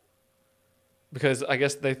stink. Because I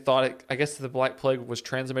guess they thought the Black Plague was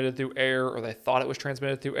transmitted through air, or they thought it was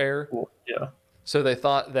transmitted through air. Well, yeah. So they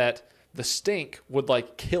thought that the stink would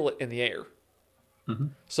like kill it in the air. Mm-hmm.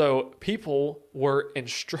 So people were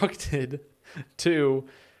instructed to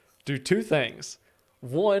do two things.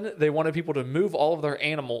 One, they wanted people to move all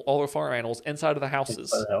their farm animals inside of the By houses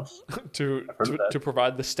the house. to I've heard of that. to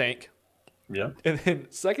provide the stink. Yeah. And then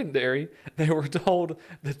secondary, they were told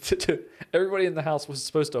that everybody in the house was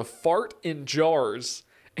supposed to fart in jars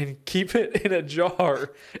and keep it in a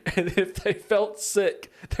jar. And if they felt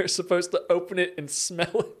sick, they're supposed to open it and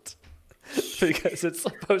smell it because it's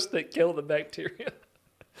supposed to kill the bacteria.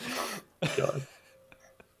 God.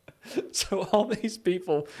 So all these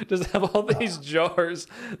people just have all these jars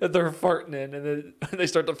that they're farting in, and then when they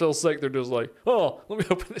start to feel sick, they're just like, "Oh, let me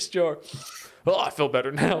open this jar. Oh, I feel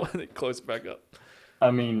better now," and they close it back up.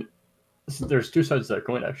 I mean, there's two sides to that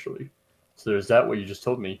coin actually. So there's that what you just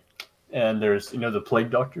told me, and there's the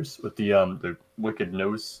plague doctors with the wicked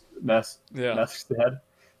nose Yeah. masks they had.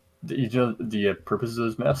 The purpose of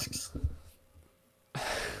those masks?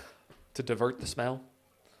 To divert the smell.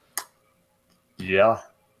 Yeah,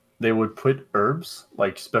 they would put herbs,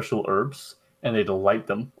 like special herbs, and they'd light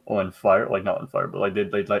them on fire, like not on fire, but like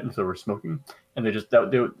they'd light them so they were smoking, and they just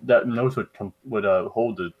that nose would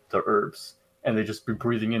hold the herbs, and they'd just be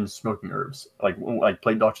breathing in smoking herbs. Like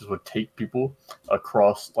plague doctors would take people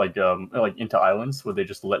across like into islands where they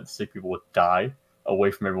just let the sick people die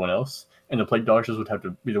away from everyone else, and the plague doctors would have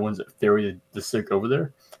to be the ones that ferry the sick over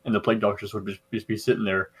there, and the plague doctors would just be sitting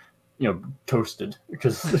there, toasted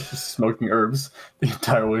because they're just smoking herbs the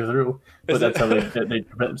entire way through. But that's how they prevent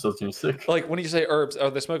themselves getting sick. Like when you say herbs, are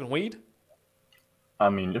they smoking weed? I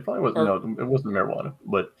mean, it probably wasn't. No, it wasn't marijuana,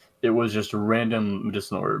 but it was just random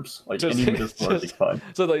medicinal herbs. Like any medicinal herb, fine.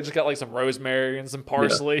 So they just got like some rosemary and some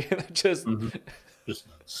parsley, and just just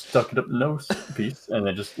stuck it up the nose piece, and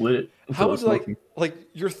then just lit it. How would like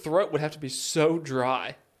your throat would have to be so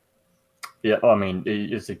dry? Yeah, I mean,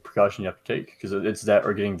 it's a precaution you have to take because it's that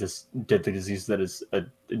or getting this deadly disease that is a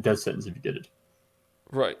death sentence if you get it.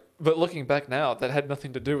 Right, but looking back now, that had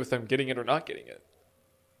nothing to do with them getting it or not getting it.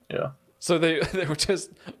 Yeah. So they were just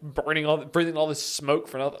breathing all this smoke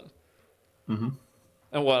for nothing. Mm-hmm.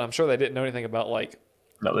 And well, I'm sure they didn't know anything about like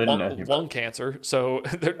no, they didn't know lung cancer, so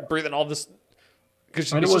they're breathing all this.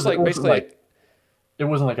 Because it wasn't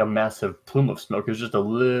like a massive plume of smoke. It was just a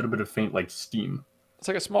little bit of faint like steam. It's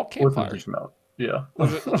like a small campfire. Yeah.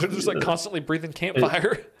 They're just like constantly breathing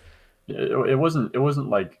campfire. It wasn't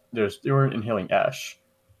like they weren't inhaling ash.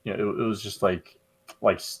 It was just like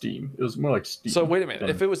steam. It was more like steam. So wait a minute.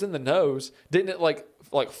 If it was in the nose, didn't it like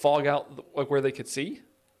fog out like where they could see?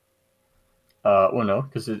 Well, no,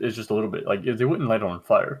 because it's just a little bit like they wouldn't light it on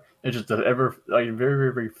fire. It's just very,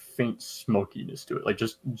 very, very faint smokiness to it. Like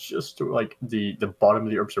just like the bottom of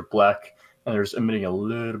the herbs are black and they're just emitting a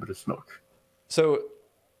little bit of smoke. So,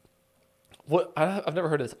 what I've never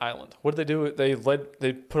heard of this island. What did they do?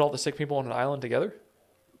 They put all the sick people on an island together?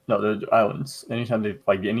 No, they're islands. Anytime they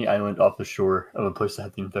any island off the shore of a place that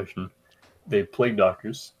had the infection, the plague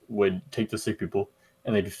doctors would take the sick people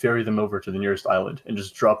and they'd ferry them over to the nearest island and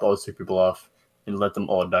just drop all the sick people off and let them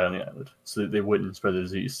all die on the island so that they wouldn't spread the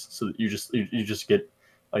disease. So that you just get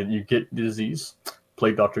you get the disease.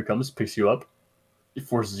 Plague doctor comes, picks you up. He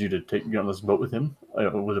forces you to get on this boat with him,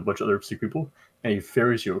 with a bunch of other sick people, and he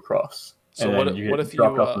ferries you across. So and you get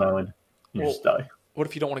dropped off an island, you just die. What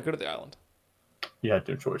if you don't want to go to the island? You had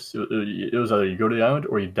no choice. It was either you go to the island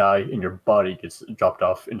or you die, and your body gets dropped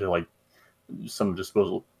off into like some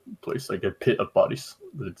disposal place, like a pit of bodies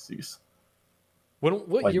with a disease.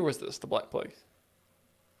 What year was this? The Black Plague?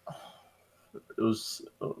 It was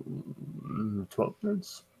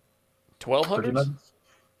 1200s. 1200s?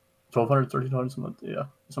 1200, 1300s, something. Yeah,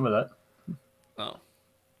 some of that. Oh,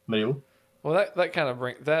 medieval. Well, that kind of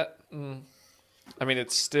bring that. I mean,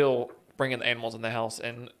 it's still bringing the animals in the house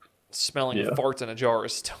and smelling farts in a jar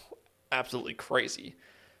is still absolutely crazy.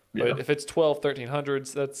 But if it's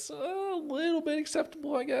 1300s, that's a little bit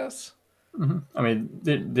acceptable, I guess. Mm-hmm. I mean,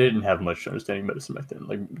 they didn't have much understanding of medicine back then.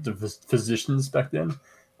 Like the physicians back then,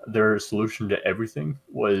 their solution to everything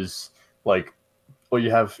was like, well, you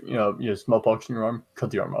have smallpox in your arm, cut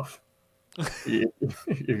the arm off. If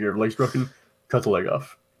your leg's broken, cut the leg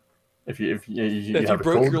off. If you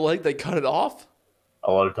broke your leg, they cut it off.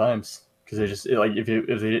 A lot of times, because they just if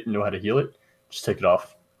they didn't know how to heal it, just take it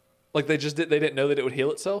off. Like they didn't know that it would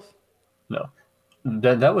heal itself. No,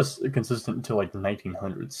 that was consistent until like the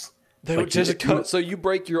 1900s. They would just cut. So you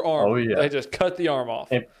break your arm. Oh yeah. They just cut the arm off.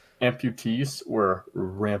 Amputees were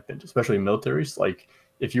rampant, especially militaries. Like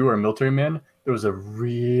if you were a military man, there was a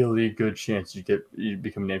really good chance you'd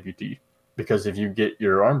become an amputee, because if you get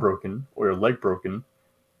your arm broken or your leg broken,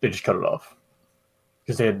 they just cut it off.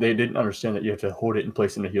 because they didn't understand that you have to hold it in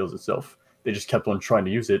place in the heels itself. They just kept on trying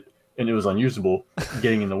to use it, and it was unusable,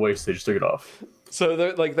 getting in the way, so they just took it off. So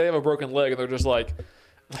they're like they have a broken leg and they're just like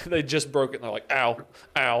they just broke it and they're like ow,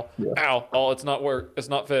 ow, Yeah, ow. Oh, it's not work. It's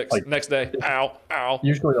not fixed. like Next day, ow, ow.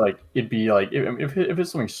 usually like it'd be like if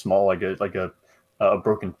it's something small like a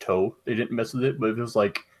broken toe, they didn't mess with it. But if it was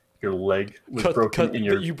like your leg was broken and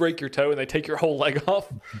your You break your toe and they take your whole leg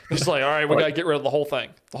off. It's like all right, we like gotta get rid of the whole thing.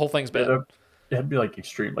 The whole thing's bad. it'd be like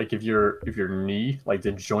extreme. Like if your knee, like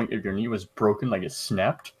the joint of your knee was broken, like it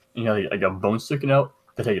snapped, and you had like a bone sticking out,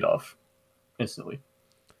 they take it off instantly.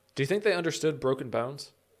 Do you think they understood broken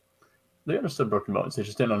bones? They understood broken bones. They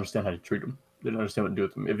just didn't understand how to treat them. They didn't understand what to do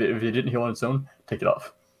with them. If it didn't heal on its own, take it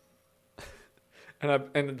off.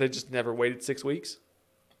 And they just never waited 6 weeks.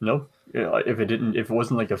 No, yeah, like, if it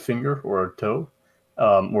wasn't like a finger or a toe,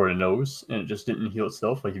 or a nose, and it just didn't heal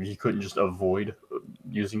itself, like if you couldn't just avoid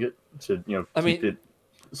using it to I keep mean, it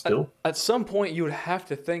still. at some point you would have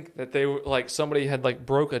to think that they were like somebody had like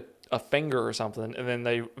broke a finger or something, and then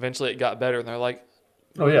they eventually it got better, and they're like,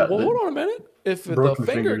 Oh yeah, well, hold on a minute. If the broken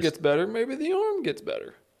finger fingers. gets better, maybe the arm gets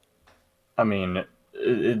better. I mean,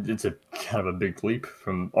 it's a kind of a big leap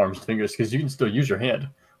from arms to fingers because you can still use your hand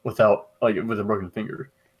without like with a broken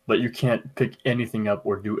finger, but you can't pick anything up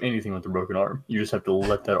or do anything with a broken arm. You just have to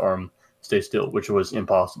let that arm stay still, which was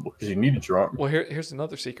impossible because you needed your arm. Well, here's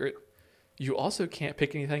another secret. You also can't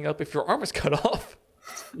pick anything up if your arm is cut off.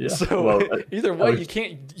 Yeah. So Well, either at way, least,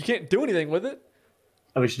 you can't do anything with it.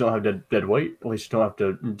 at least you don't have dead weight. At least you don't have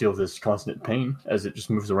to deal with this constant pain as it just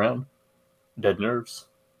moves around. Dead nerves.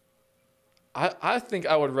 I think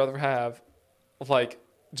I would rather have like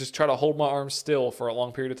just try to hold my arm still for a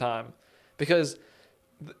long period of time because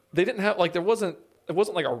they didn't have like it wasn't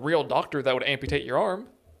like a real doctor that would amputate your arm.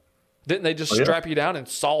 Didn't they just Oh yeah. strap you down and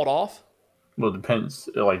saw it off? Well, it depends.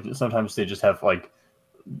 Like sometimes they just have like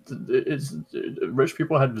it's rich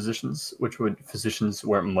people had physicians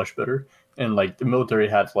weren't much better, and like the military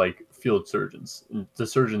had like field surgeons. And the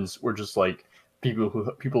surgeons were just like people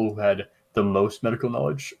who had the most medical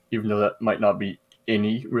knowledge, even though that might not be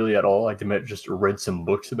any really at all. Like they might have just read some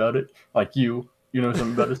books about it. Like you know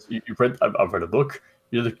something about this. You've read. I've read a book.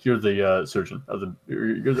 You're the surgeon of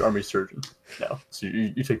you're the army surgeon now. So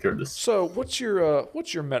you take care of this. So what's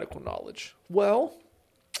your medical knowledge? Well,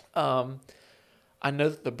 I know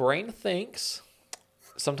that the brain thinks.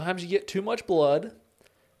 Sometimes you get too much blood,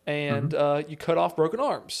 and you cut off broken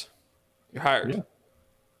arms. You're hired, Yeah.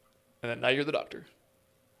 and then now you're the doctor.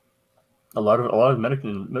 A lot of medical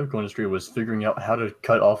industry was figuring out how to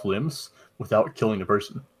cut off limbs without killing the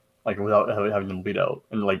person, like without having them bleed out,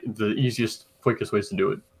 and like the easiest, quickest ways to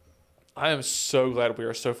do it. I am so glad we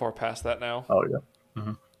are so far past that now. Oh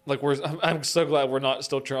yeah, Like I'm so glad we're not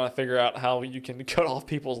still trying to figure out how you can cut off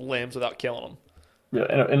people's limbs without killing them.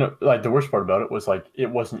 yeah, and like the worst part about it was like it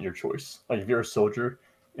wasn't your choice. Like if you're a soldier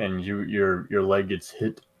and your leg gets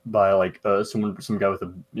hit by like some guy with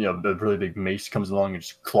a really big mace comes along and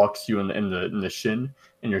just clocks you in the shin,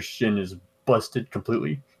 and your shin is busted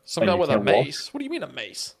completely, Some and guy you with a can't walk. mace. What do you mean a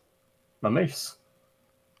mace? My mace,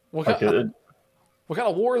 What like kind, what kind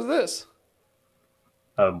of war is this?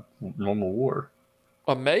 a normal war.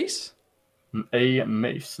 A mace? A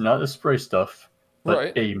mace, not the spray stuff, but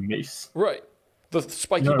Right. a mace. Right. The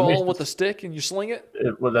spiky No, a ball mace with is- a stick and you sling it?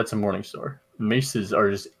 Well, that's a Morning Star. Maces are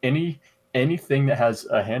just anything that has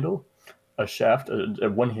a handle, a shaft, a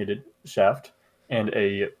one-handed shaft, and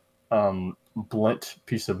a blunt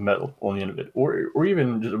piece of metal on the end of it, or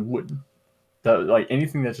even just a wood. That like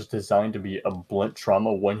anything that's just designed to be a blunt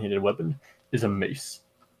trauma one-handed weapon is a mace.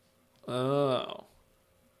 Oh.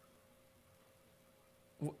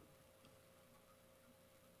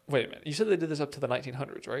 Wait a minute. You said they did this up to the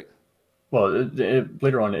 1900s, right? Well,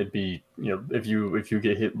 later on it'd be if you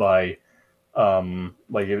get hit by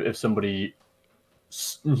like if somebody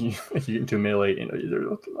if you get into a melee, there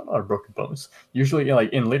are a lot of broken bones. Usually,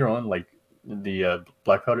 like in later on, like the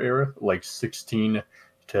Black Powder era, like 16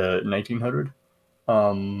 to 1900,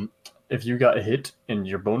 if you got hit and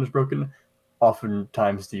your bone is broken,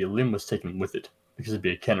 oftentimes the limb was taken with it because it'd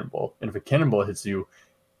be a cannonball. And if a cannonball hits you,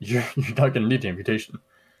 you're not going to need the amputation.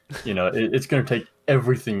 It's going to take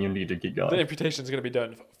everything you need to get The going. amputation is going to be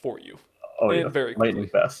done for you. Oh and yeah, very lightning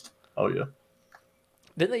quickly. fast. Oh yeah.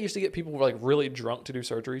 Didn't they used to get people like really drunk to do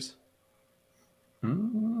surgeries?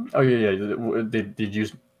 Oh yeah. They'd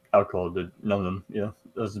use alcohol to numb them. Yeah,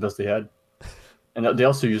 that was the best they had. And they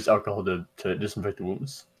also used alcohol to disinfect the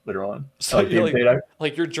wounds later on. So Like, you're they'd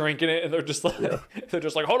like you're drinking it, and they're just like Yeah. they're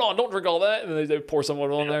just like, hold on, don't drink all that, and then they pour some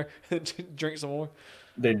more on there, and drink some more.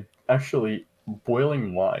 they'd actually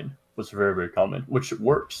boiling wine was very very common, which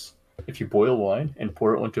works. If you boil wine and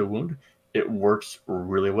pour it onto a wound, it works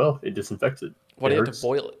really well. It disinfects it. Why It do you have to hurts.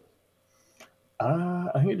 boil it?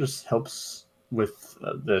 I think it just helps with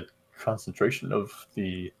the concentration of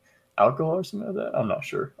the alcohol or something like that. I'm not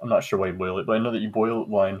sure. I'm not sure why you boil it, but I know that you boil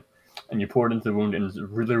wine and you pour it into the wound, and it's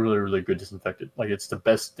really, really, really good disinfectant. Like it's the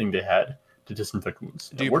best thing they had to disinfect wounds.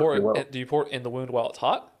 Do It you worked pour really well. it? Do you pour it in the wound while it's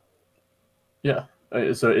hot? Yeah.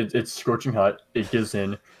 So it's scorching hot. It gives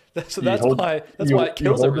in. So You that's hold why it you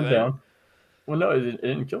kills hold them everything. down. Well, no, it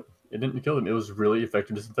didn't kill. It didn't kill them. It was really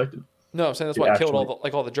effective disinfectant. No, I'm saying that's It why it killed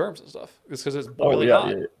actually. all the germs and stuff. It's because it's Oh boiling yeah,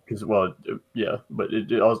 hot. yeah. Because well, yeah, but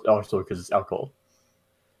it also because it's alcohol.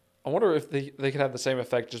 I wonder if they could have the same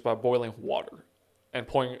effect just by boiling water and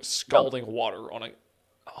pouring scalding water on it.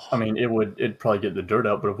 I mean, it'd probably get the dirt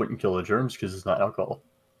out, but it wouldn't kill the germs because it's not alcohol.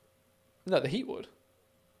 No, the heat would.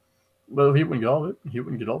 Well, he wouldn't get all of it. He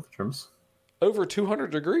wouldn't get all the germs. Over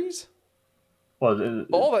 200 degrees? Well,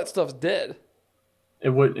 All that stuff's dead. it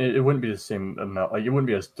wouldn't be the same amount. Like it wouldn't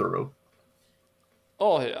be as thorough.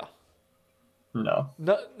 Oh, yeah. No.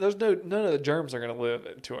 No, none of the germs are going to live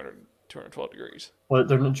at 212 degrees. Well,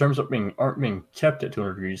 the germs aren't being kept at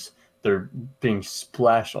 200 degrees. They're being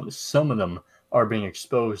splashed on. Some of them are being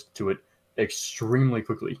exposed to it extremely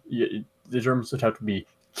quickly. The germs would have to be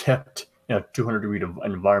kept in a 200-degree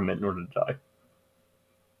environment in order to die.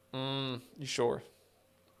 You sure?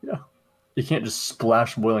 Yeah. You can't just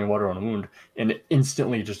splash boiling water on a wound and it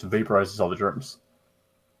instantly just vaporizes all the germs.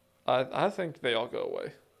 I think they all go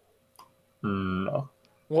away. No.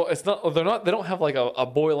 Well, it's not. They're not. They don't have like a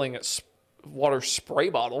boiling water spray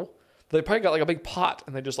bottle. They probably got like a big pot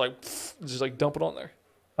and they just like dump it on there.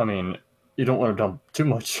 I mean, you don't want to dump too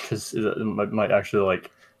much because it might actually like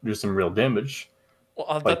do some real damage.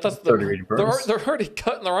 Well, Like that's 30-degree burns. they're already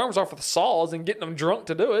cutting their arms off with saws and getting them drunk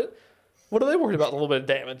to do it. What are they worried about? A little bit of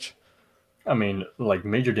damage. I mean, like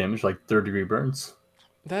major damage, like 3rd-degree burns.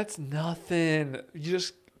 That's nothing. You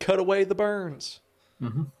just cut away the burns.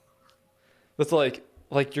 Mm-hmm. That's like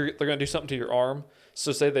they're gonna do something to your arm.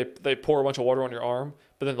 So say they pour a bunch of water on your arm,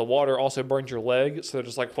 but then the water also burns your leg. So they're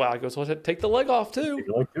just like, wow, I goes, well, take the leg off too.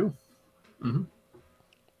 You like to? Mm-hmm.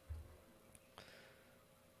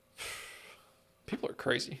 People are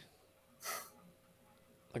crazy.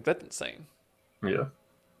 Like that's insane. Yeah.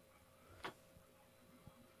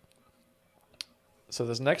 So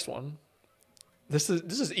this next one, this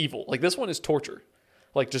is evil. Like this one is torture,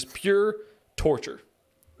 like just pure torture.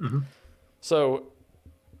 Mm-hmm. So,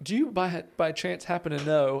 do you by chance happen to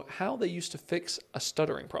know how they used to fix a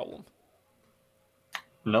stuttering problem?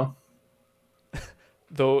 No.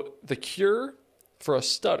 Though the cure for a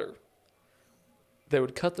stutter, they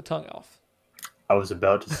would cut the tongue off. I was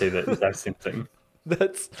about to say that exact same thing.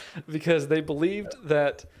 That's because they believed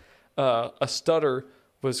that a stutter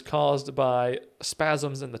was caused by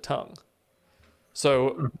spasms in the tongue.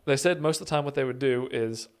 So they said most of the time what they would do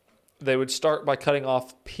is they would start by cutting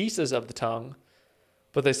off pieces of the tongue,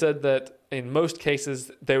 but they said that in most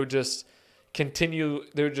cases they would just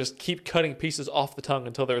keep cutting pieces off the tongue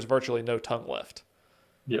until there was virtually no tongue left.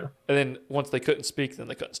 Yeah. And then once they couldn't speak, then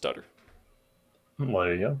they couldn't stutter. Well,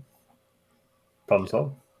 there you go. Problem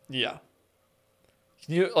solved. Yeah.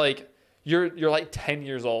 Can you you're like 10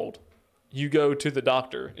 years old. You go to the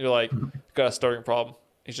doctor. You're like, got a stuttering problem.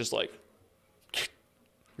 He's just like,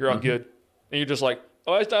 you're all good. And you're just like,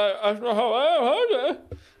 oh,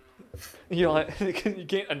 and you're like, you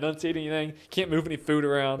can't enunciate anything. Can't move any food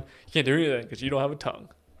around. You can't do anything because you don't have a tongue.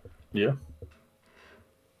 Yeah.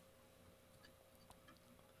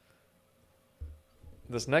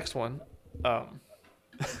 This next one, have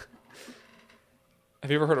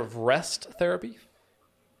you ever heard of rest therapy?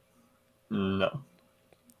 No.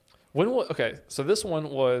 Okay, so this one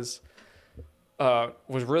was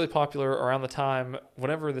really popular around the time,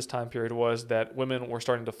 whenever this time period was, that women were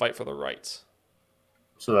starting to fight for their rights.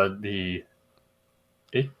 So that'd be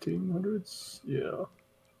 1800s? Yeah.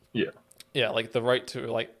 Yeah. Yeah, like the right to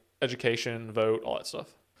like education, vote, all that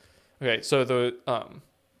stuff. Okay, so the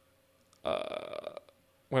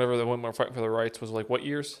whenever the women were fighting for their rights was like what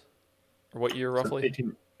years? Or what year roughly?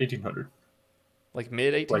 1800. Like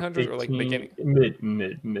mid 1800s or like beginning? Mid.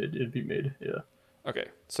 It'd be mid, yeah. Okay,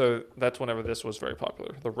 so that's whenever this was very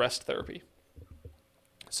popular, the rest therapy.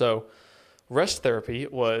 So, rest therapy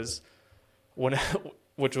was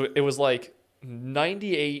it was like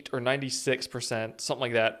 98 or 96%, something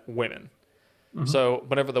like that, women. Mm-hmm. So,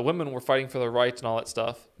 whenever the women were fighting for their rights and all that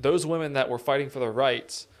stuff, those women that were fighting for their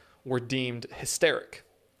rights were deemed hysteric.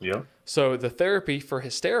 Yeah. So, the therapy for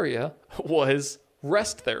hysteria was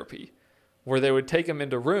rest therapy, where they would take them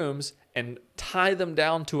into rooms and tie them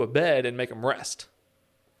down to a bed and make them rest.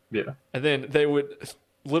 Yeah. And then they would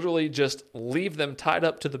literally just leave them tied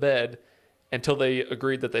up to the bed until they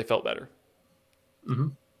agreed that they felt better. Mm-hmm.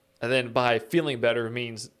 And then by feeling better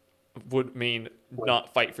would mean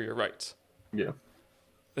not fight for your rights. Yeah.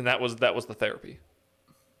 And that was the therapy.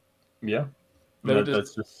 Yeah.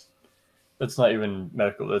 That's not even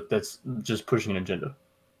medical. That's just pushing an agenda.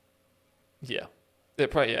 Yeah.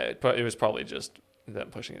 It was probably just them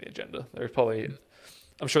pushing the agenda. There's probably,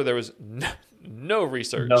 I'm sure there was no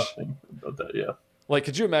research. Nothing about that, yeah. Like,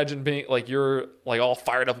 could you imagine being like, you're like all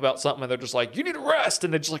fired up about something and they're just like, you need to rest,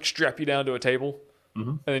 and they just like strap you down to a table,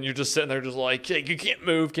 and then you're just sitting there just like, hey, you can't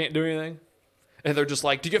move, can't do anything, and they're just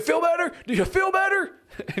like, do you feel better? Do you feel better?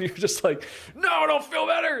 And you're just like, no, I don't feel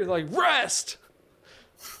better. Like, rest.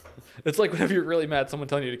 It's like whenever you're really mad, someone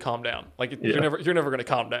telling you to calm down. Like, you're never going to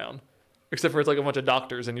calm down, except for it's like a bunch of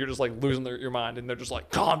doctors and you're just like losing your mind, and they're just like,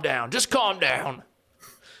 calm down, just calm down.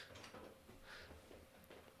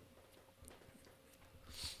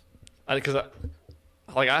 Because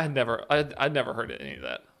I'd never heard of any of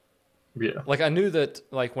that. Yeah. Like, I knew that,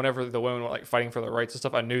 like, whenever the women were like fighting for their rights and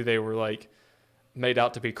stuff, I knew they were like made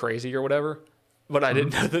out to be crazy or whatever. But I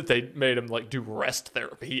didn't know that they made them like do rest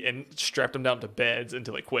therapy and strapped them down to beds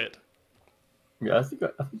until they quit. Yeah, I think I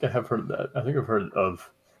have heard of that. I think I've heard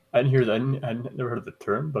of. I didn't hear that. I never heard of the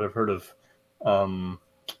term, but I've heard of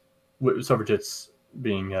suffragettes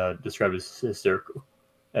being described as hysterical,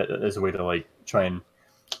 as a way to like try and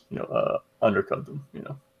undercut them.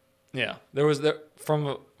 Yeah,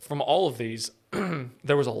 from all of these,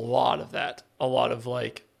 there was a lot of that. A lot of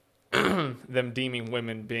like them deeming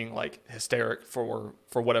women being like hysteric for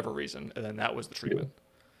whatever reason, and then that was the treatment. Yeah.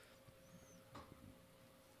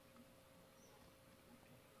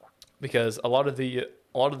 Because a lot of the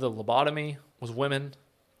lobotomy was women.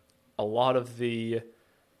 I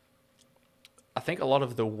think a lot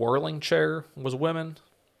of the whirling chair was women.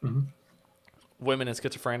 Mm-hmm. Women and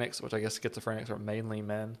schizophrenics, which I guess schizophrenics are mainly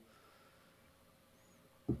men.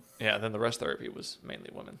 Yeah, then the rest therapy was mainly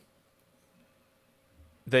women.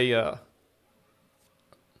 They I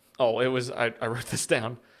wrote this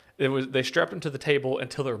down. They strapped them to the table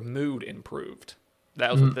until their mood improved.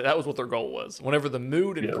 That was what their goal was. Whenever the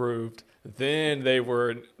mood improved, then they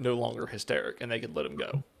were no longer hysteric and they could let them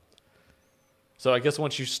go. So I guess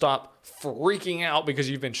once you stop freaking out because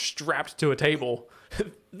you've been strapped to a table,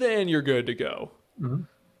 then you're good to go. Mm-hmm.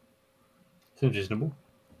 Seems reasonable.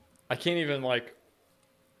 I can't even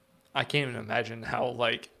imagine how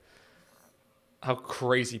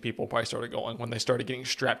crazy people probably started going when they started getting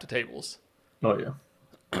strapped to tables. Oh yeah.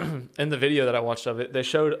 In the video that I watched of it, they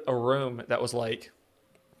showed a room that was like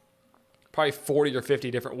probably 40 or 50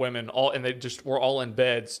 different women, and they just were all in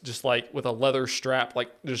beds, just like with a leather strap, like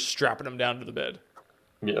just strapping them down to the bed.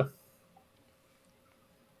 Yeah.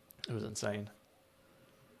 It was insane.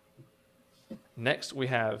 Next, we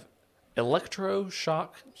have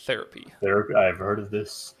electroshock therapy. I've heard of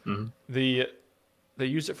this. Mm-hmm. They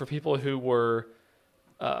used it for people who were,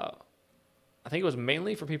 I think it was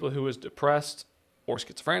mainly for people who was depressed or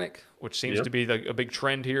schizophrenic, which seems to be a big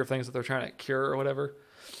trend here of things that they're trying to cure or whatever.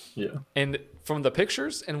 Yeah. And from the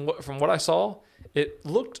pictures and from what I saw, it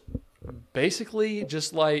looked basically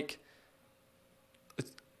just like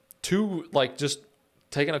just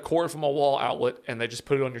taking a cord from a wall outlet and they just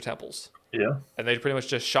put it on your temples. Yeah. And they pretty much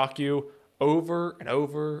just shock you over and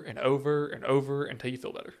over and over and over until you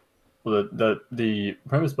feel better. Well, the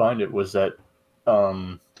premise behind it was that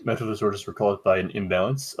mental disorders were caused by an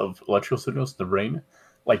imbalance of electrical signals in the brain.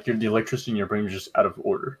 Like the electricity in your brain was just out of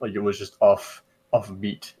order. Like it was just off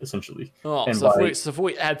beat, essentially. Oh, and so if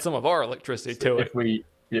we add some of our electricity to it.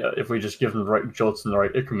 If we just give them the right jolts and the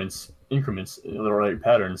right increments, the right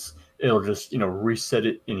patterns, it'll just, reset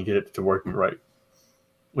it and get it to working right.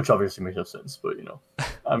 Which obviously makes no sense, but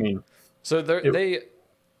I mean. So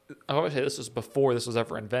I always say this was before this was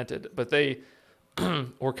ever invented, but they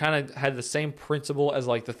were kind of had the same principle as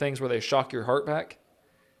like the things where they shock your heart back,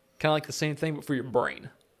 kind of like the same thing but for your brain.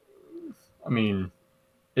 I mean,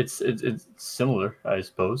 it's similar, I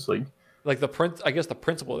suppose. I guess the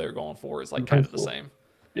principle they were going for is like kind of the same.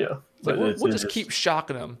 Yeah, like we'll just keep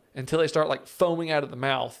shocking them until they start like foaming out of the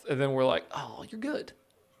mouth, and then we're like, oh, you're good.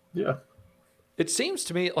 Yeah. It seems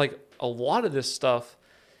to me like a lot of this stuff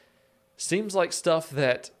seems like stuff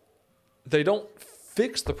that they don't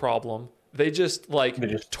fix the problem. They just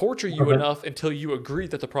torture you enough until you agree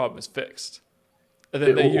that the problem is fixed. And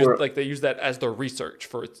then they use that as their research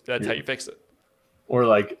for that's how you fix it. Or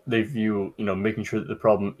like they view, making sure that the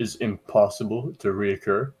problem is impossible to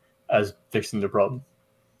reoccur as fixing the problem.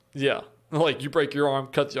 Yeah. Like you break your arm,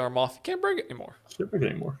 cut the arm off, you can't break it anymore. Can't break it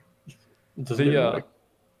anymore. It doesn't yeah.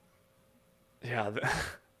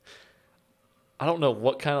 I don't know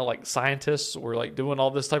what kind of like scientists were like doing all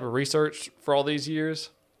this type of research for all these years,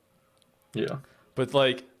 Yeah. but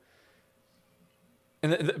like,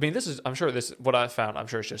 and I mean, this is, I'm sure this, what I found, I'm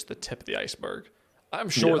sure it's just the tip of the iceberg. I'm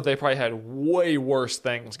sure Yeah. they probably had way worse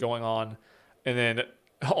things going on. And then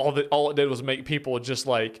all it did was make people just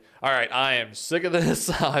like, all right, I am sick of this.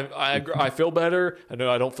 I feel better. I know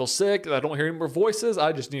I don't feel sick. I don't hear any more voices.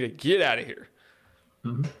 I just need to get out of here.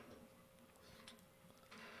 Hmm.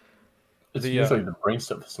 It's The usually the brain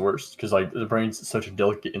stuff is the worst because like the brain's such a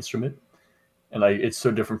delicate instrument, and like it's so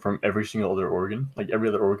different from every single other organ. Like every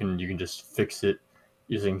other organ, you can just fix it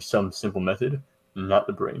using some simple method. Not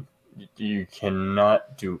the brain. You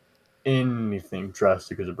cannot do anything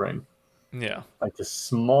drastic with the brain. yeah, Like the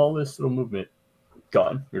smallest little movement,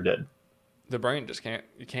 gone. You're dead. the brain just can't,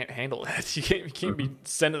 you can't handle that. You can't Hmm. be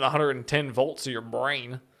sending 110 volts to your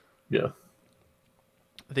brain. Yeah.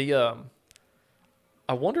 The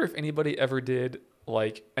I wonder if anybody ever did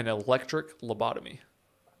like an electric lobotomy.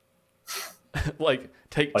 Like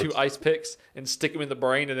take Like two ice picks and stick them in the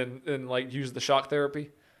brain and like use the shock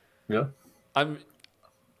therapy. yeah. I'm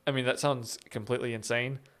I mean that sounds completely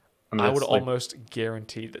insane. I mean, I would that's like almost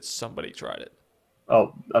guarantee that somebody tried it.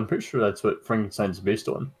 oh, I'm pretty sure that's what Frankenstein's based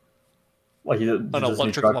on. Like he An doesn't he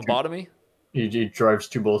electric lobotomy? he drives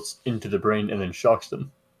two bullets into the brain and then shocks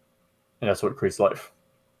them, and that's what creates life.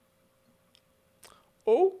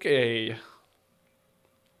 Okay.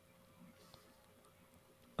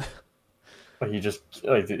 Like he just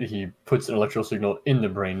like he puts an electrical signal in the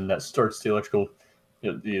brain that starts the electrical,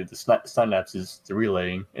 the synapses, the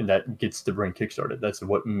relaying, and that gets the brain kickstarted. That's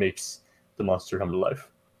what makes the monster come to life.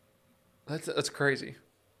 That's crazy.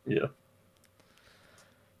 Yeah.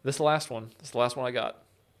 This is the last one I got.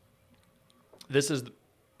 This is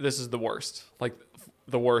the worst. Like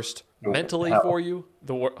the worst mentally How? for you.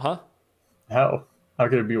 Huh? How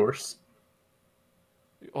could it be worse?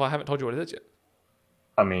 Well, I haven't told you what it is yet.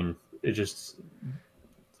 I mean, it just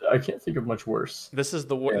I can't think of much worse. This is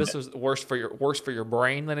And this is worse for your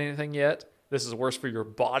brain than anything yet. This is worse for your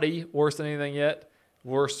body, worse than anything yet.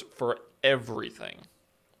 Worse for everything.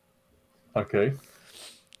 okay,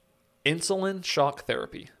 Insulin shock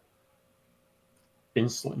therapy.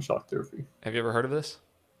 insulin shock therapy. Have you ever heard of this?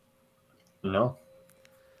 No.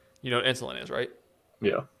 You know what insulin is, right?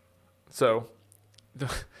 Yeah. So,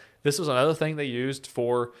 this was another thing they used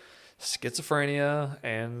for schizophrenia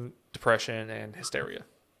and depression and hysteria.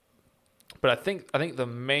 But I think the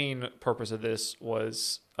main purpose of this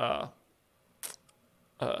was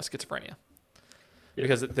schizophrenia, Yeah.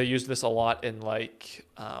 because they used this a lot in like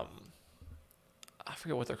I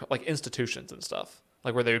forget what they're called, like institutions and stuff,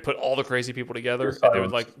 like where they would put all the crazy people together and they would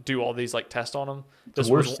Asylums. like do all these like tests on them. The This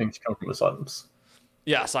worst was things come from asylums.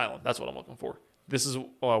 yeah, asylum. That's what I'm looking for. This is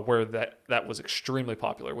where that was extremely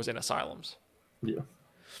popular, was in asylums. Yeah.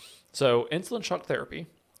 So insulin shock therapy,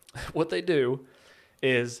 what they do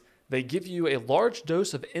is they give you a large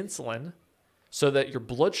dose of insulin so that your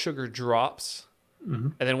blood sugar drops. Hmm.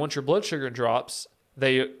 And then once your blood sugar drops,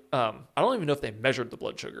 they I don't even know if they measured the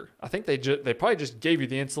blood sugar. I think they probably just gave you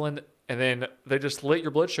the insulin and then they just let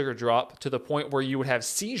your blood sugar drop to the point where you would have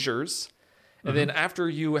seizures. And then after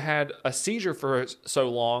you had a seizure for so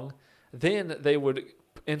long, then they would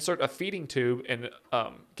insert a feeding tube and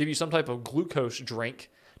give you some type of glucose drink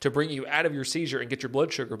to bring you out of your seizure and get your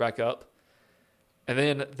blood sugar back up. And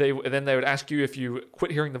then they would ask you if you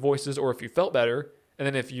quit hearing the voices or if you felt better. And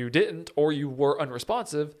then if you didn't or you were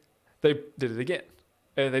unresponsive, they did it again.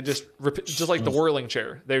 And they just just like the whirling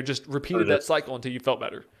chair. They just repeated that cycle until you felt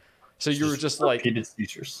better. So you were just like repeated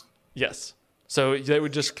seizures. yes. So they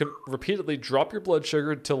would just repeatedly drop your blood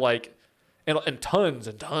sugar to like, and tons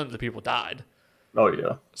and tons of people died. Oh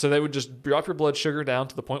yeah. So they would just drop your blood sugar down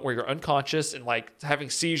to the point where you're unconscious and like having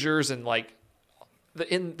seizures and like,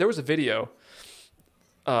 there was a video.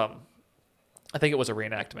 I think it was a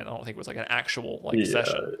reenactment. I don't think it was like an actual like Yeah.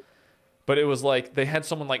 session. But it was like they had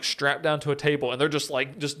someone like strapped down to a table and they're just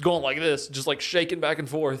going like this, just like shaking back and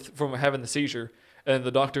forth from having the seizure. And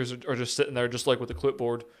the doctors are just sitting there just like with the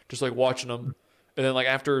clipboard, just like watching them. And then like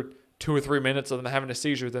after 2 or 3 minutes of them having a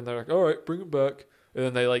seizure, then they're like, all right, bring him back. And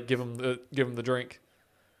then they like give him the drink.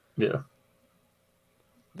 Yeah.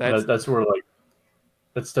 That's That's where like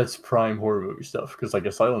that's prime horror movie stuff because like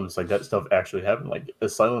asylums like that stuff actually happened. Like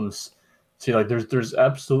asylums, see like there's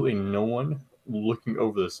absolutely no one looking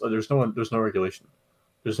over this. There's no regulation.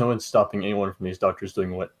 There's no one stopping anyone from these doctors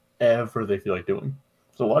doing whatever they feel like doing.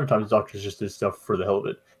 So a lot of times doctors just did stuff for the hell of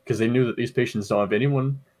it because they knew that these patients don't have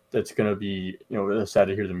anyone that's gonna be sad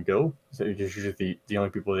to hear them go. So it's usually the only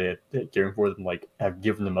people they had caring for them like have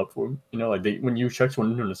given them up for them. Like when you check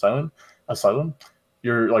someone into an asylum,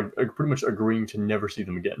 you're like pretty much agreeing to never see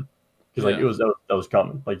them again, because like Yeah. that was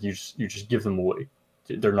common. Like you just give them away.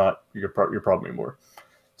 They're not your problem anymore.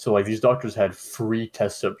 So like these doctors had free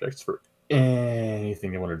test subjects for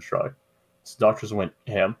anything they wanted to try. So doctors went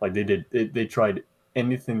ham. Like they tried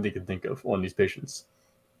anything they could think of on these patients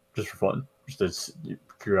just for fun, just as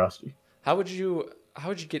curiosity. How would you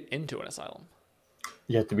get into an asylum?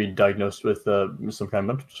 You have to be diagnosed with some kind of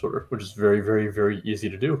mental disorder, which is very, very, very easy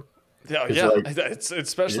to do. Yeah, Because yeah. like, It's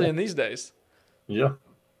especially yeah, in these days. yeah,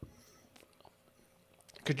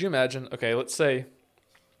 Could you imagine? Okay, let's say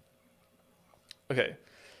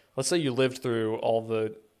you lived through all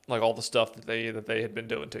the stuff that they had been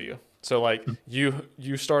doing to you. So like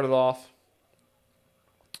you started off.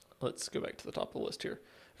 Let's go back to the top of the list here.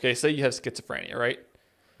 Okay, say you have schizophrenia, right?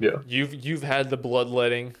 yeah. You've had the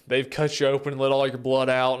bloodletting. They've cut you open, let all your blood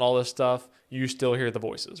out, and all this stuff. You still hear the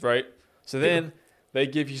voices, right? So then they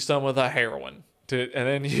give you some of the heroin, and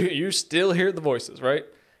then you still hear the voices, right?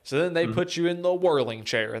 So then they put you in the whirling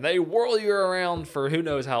chair, and they whirl you around for who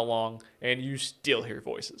knows how long, and you still hear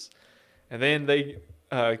voices. And then they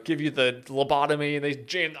give you the lobotomy, and they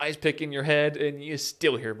jam the ice pick in your head, and you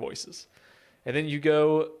still hear voices. And then you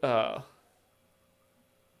go,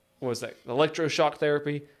 what was that? Electroshock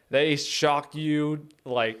therapy. They shock you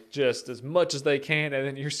like just as much as they can, and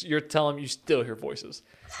then you're telling them you still hear voices,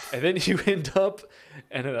 and then you end up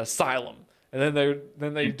in an asylum, and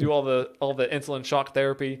then they do all the insulin shock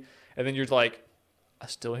therapy, and then you're like, I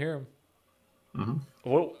still hear them.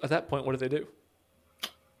 What at that point? What do they do?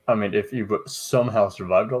 I mean, if you somehow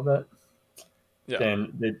survived all that, Yeah,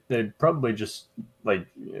 then they'd probably just like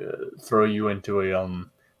throw you into a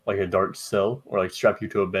like a dark cell or like strap you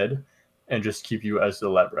to a bed and just keep you as the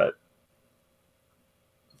lab rat.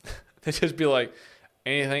 they just be like,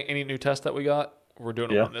 any new test that we got, we're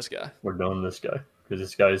doing it Yeah, on this guy. we're done with this guy because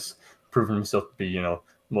this guy's proven himself to be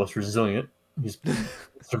most resilient. He's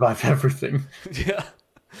survived everything. Yeah,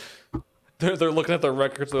 they're looking at their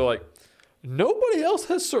records. They're like, nobody else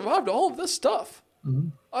has survived all of this stuff.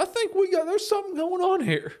 I think there's something going on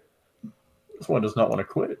here. This one does not want to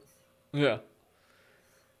quit. Yeah.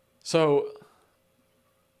 So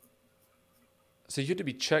you had to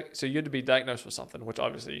be checked. So you had to be diagnosed with something, which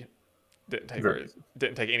obviously Very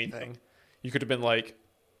didn't take anything. You could have been like,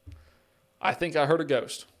 I think I heard a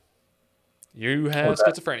ghost. You have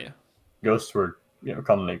schizophrenia. ghosts were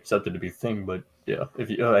commonly accepted to be a thing, but yeah,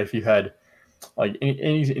 if you had like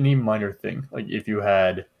any minor thing, like if you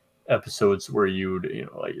had episodes where you'd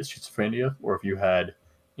like schizophrenia, or if you had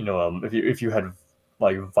if you had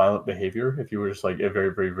like violent behavior, if you were just like a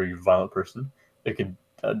very very very violent person, they could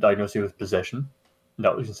diagnose you with possession.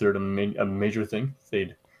 That was considered a major thing.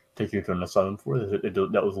 They'd take you to an asylum for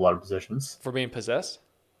that was a lot of possessions. For being possessed.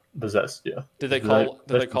 Possessed, yeah. Did they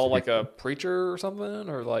call like a preacher or something,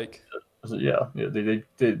 or like? So, yeah,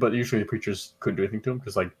 but usually the preachers couldn't do anything to them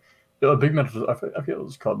because like a big mental. I forget what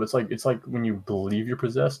it's called, but it's like when you believe you're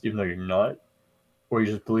possessed even though you're not, or you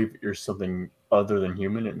just believe you're something other than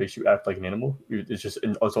human. It makes you act like an animal.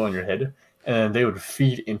 It's all in your head, and they would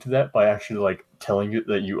feed into that by actually like telling you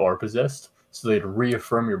that you are possessed. So they'd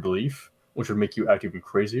reaffirm your belief, which would make you act even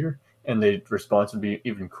crazier, and they'd respond to be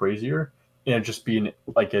even crazier, and it'd just be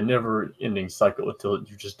like a never-ending cycle until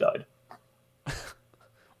you just died.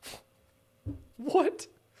 What?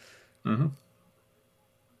 Mm-hmm.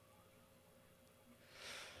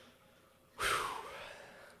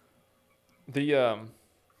 The I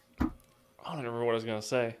don't remember what I was gonna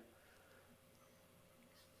say.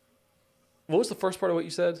 What was the first part of what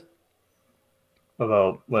you said?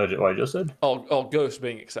 About what I just said. Oh, ghosts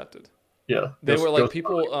being accepted. Yeah, They were like ghosts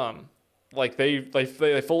people, like they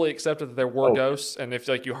fully accepted that there were oh, ghosts, and if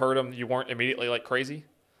like you heard them, you weren't immediately like crazy.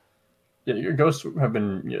 yeah, your ghosts have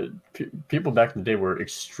been people back in the day were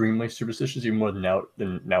extremely superstitious, even more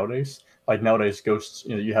than nowadays. Like nowadays, ghosts,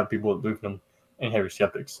 you have people that believe in them and have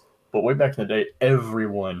skeptics. But way back in the day,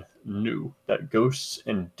 everyone knew that ghosts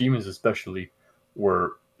and demons, especially,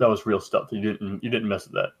 that was real stuff. You didn't mess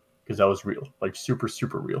with that because that was real, like super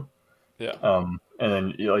super real. Yeah. And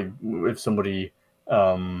then like if somebody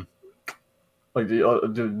like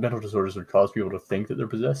the mental disorders would cause people to think that they're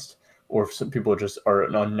possessed, or if some people just are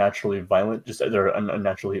unnaturally violent, just they're an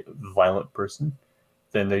unnaturally violent person,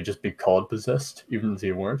 then they just be called possessed, even if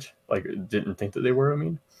they weren't, like didn't think that they were. I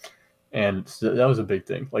mean, and so that was a big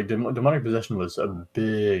thing. Like demonic possession was a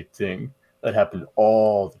big thing that happened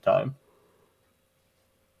all the time.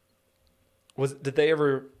 Did they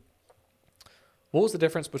ever? What was the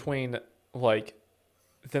difference between like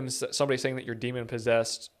somebody saying that you're demon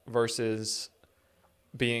possessed versus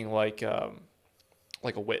being like a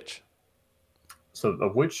witch? So a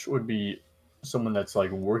witch would be someone that's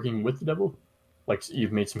like working with the devil, like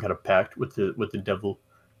you've made some kind of pact with the devil,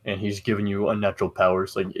 and he's given you unnatural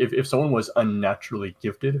powers. Like if someone was unnaturally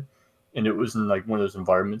gifted, and it was in like one of those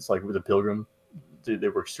environments, like with a pilgrim, they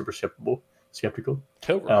were super skeptical.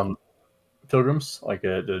 Pilgrim. Um, Pilgrims, like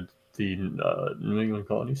the New England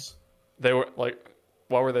colonies, They were like,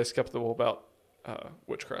 why were they skeptical about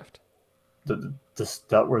witchcraft?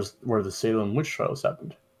 that was where the Salem witch trials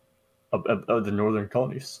happened, of the northern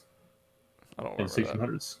colonies I don't in remember that.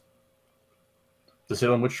 1600s. The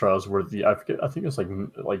Salem witch trials were I forget, I think it's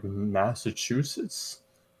like Massachusetts,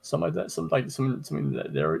 something like that, something in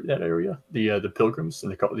that area. The Pilgrims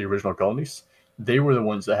and the original colonies, they were the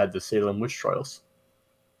ones that had the Salem witch trials.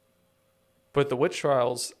 But the witch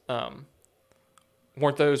trials,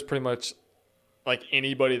 weren't those pretty much like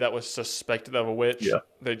anybody that was suspected of a witch? Yeah,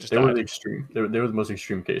 They just they were the died. extreme. They were the most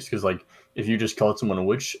extreme case because like if you just called someone a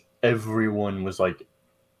witch, everyone was like,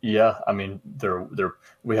 yeah, I mean they're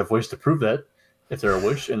we have ways to prove that if they're a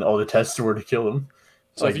witch, and all the tests were to kill them.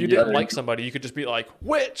 So Like if you yeah, didn't like somebody, you could just be like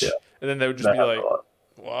yeah, witch, and then they would just that be happened a like, lot.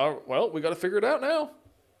 well, we got to figure it out now.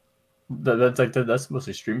 That's the most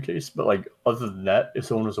extreme case. But like other than that, if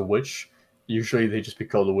someone was a witch, usually they just be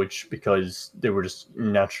called a witch because they were just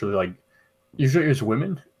naturally like. Usually it was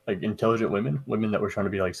women, like intelligent women that were trying to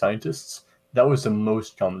be like scientists. That was the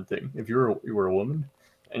most common thing. If you were a woman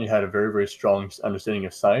and you had a very very strong understanding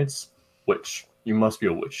of science, witch, you must be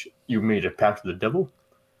a witch. You made a pact with the devil,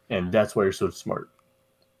 and that's why you're so smart.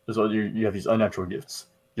 That's why you have these unnatural gifts.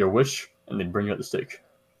 You're a witch, and they bring you at the stake.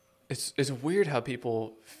 It's weird how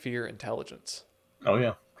people fear intelligence. Oh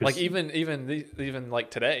yeah, Like because even like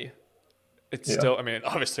today, it's yeah, still. I mean,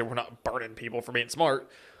 obviously we're not burning people for being smart,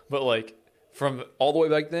 but like from all the way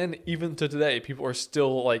back then, even to today, people are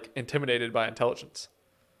still like intimidated by intelligence.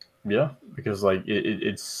 yeah, because like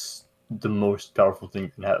it's the most powerful thing you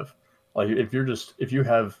can have. Like if you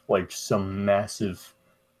have like some massive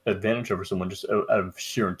advantage over someone just out of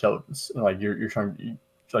sheer intelligence, and like you're trying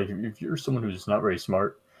like if you're someone who's not very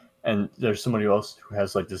smart, and there's somebody else who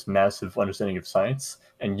has like this massive understanding of science,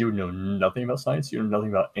 and you know nothing about science, you know nothing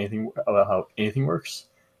about anything about how anything works.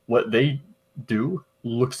 What they do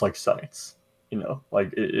looks like science.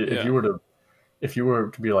 Like Yeah, if you were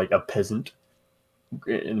to be like a peasant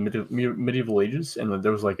in the medieval ages, and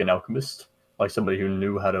there was like an alchemist, like somebody who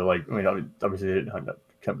knew how to like. I mean, obviously they didn't have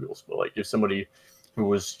chemicals, but like if somebody who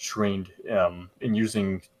was trained in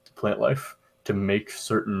using plant life to make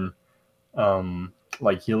certain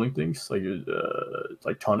like healing things,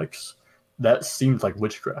 like tonics, that seemed like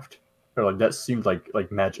witchcraft, or like that seemed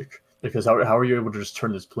like magic. Because how are you able to just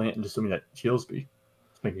turn this plant into something that heals me?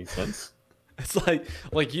 Doesn't make any sense. it's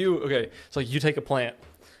like you okay. It's like you take a plant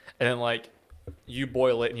and then like you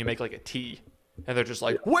boil it and you make like a tea, and they're just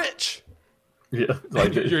Yeah, like witch. yeah, And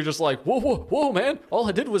like you're just like, whoa, whoa, whoa, man! All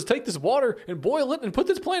I did was take this water and boil it and put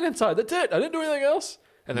this plant inside. That's it. I didn't do anything else.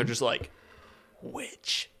 And they're just like,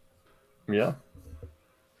 witch. yeah,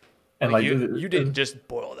 and Like like you didn't just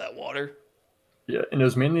boil that water. yeah, and it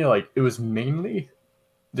was mainly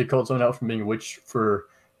they called someone out from being a witch for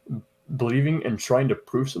believing and trying to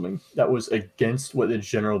prove something that was against what the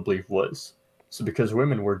general belief was. So because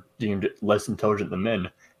women were deemed less intelligent than men,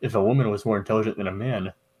 if a woman was more intelligent than a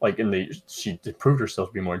man, like she proved herself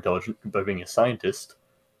to be more intelligent by being a scientist,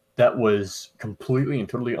 that was completely and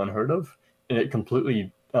totally unheard of, and it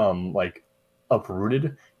completely like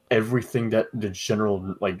uprooted everything that the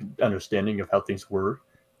general like understanding of how things were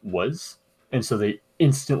was. And so they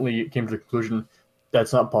instantly came to the conclusion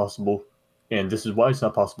that's not possible, and this is why it's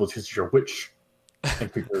not possible, because you're a witch,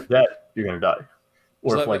 and because of that you're gonna die.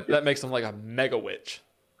 Or So if like that makes them like a mega witch.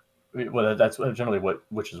 well, that's generally what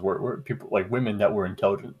witches were people like women that were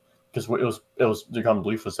intelligent, because what it was the common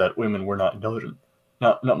belief was that women were not intelligent,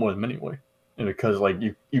 not more than men anyway. And because like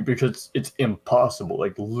you because it's impossible,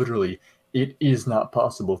 like literally it is not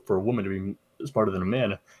possible for a woman to be smarter than a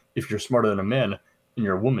man. If you're smarter than a man and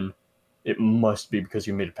you're a woman, it must be because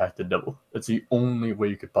you made a pact with the devil. That's the only way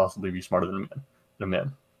you could possibly be smarter than a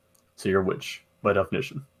man. So you're a witch by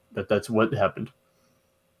definition. That's what happened.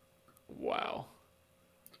 Wow.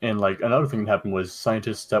 And like another thing that happened was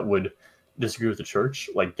scientists that would disagree with the church,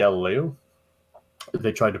 like Galileo,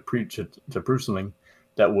 they tried to preach it to prove something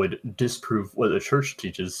that would disprove what the church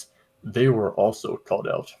teaches. They were also called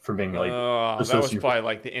out for being like That was associated. probably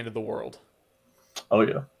like the end of the world. Oh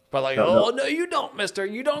yeah, But like, no, oh no, no, you don't, Mister.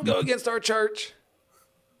 You don't go against our church.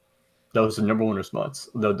 that was the number one response.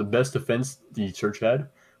 The best defense the church had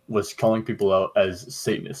was calling people out as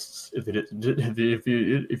Satanists. If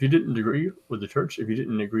you didn't agree with the church, if you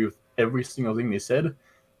didn't agree with every single thing they said,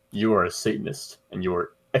 you are a Satanist and you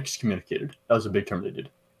are excommunicated. That was a big term they did.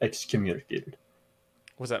 excommunicated.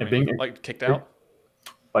 What does that And mean? being Like kicked out?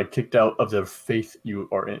 like kicked out of the faith you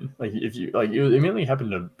are in. Like if you like, it mainly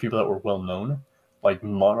happened to people that were well known, like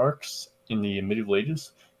monarchs in the medieval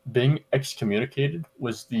ages. Being excommunicated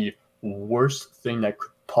was the worst thing that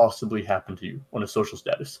could possibly happen to you on a social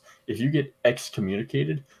status. If you get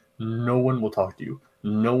excommunicated, no one will talk to you.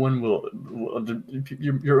 No one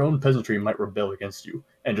your own peasantry might rebel against you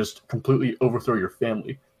and just completely overthrow your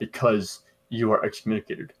family because you are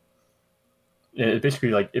excommunicated. It basically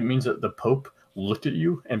like it means that the Pope looked at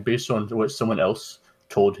you and based on what someone else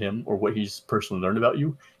told him or what he's personally learned about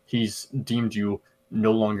you, he's deemed you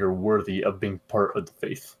no longer worthy of being part of the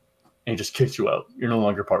faith. And he just kicks you out. You're no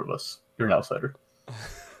longer part of us. You're an outsider.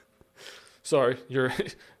 Sorry, you're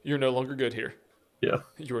no longer good here. Yeah.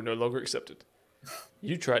 You are no longer accepted.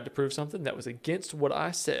 You tried to prove something that was against what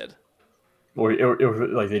I said. Or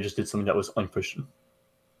like they just did something that was unchristian.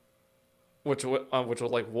 Which was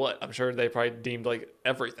like what? I'm sure they probably deemed like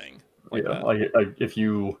everything like Yeah. that. Like if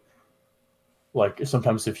you like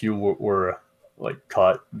sometimes if you were like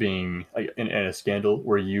caught being like, in a scandal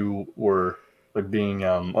where you were like being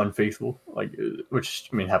unfaithful, like which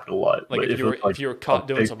I mean happened a lot. Like But if you were like if you were caught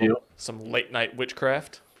doing big deal, some late night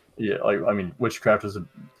witchcraft. yeah, like I mean witchcraft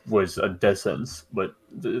was a death sentence, but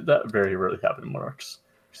that very rarely happened in monarchs.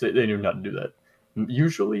 'Cause they knew not to do that.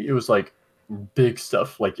 Usually it was like big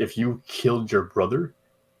stuff, like if you killed your brother,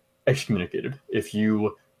 excommunicated. If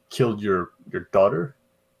you killed your daughter,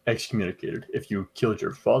 excommunicated. If you killed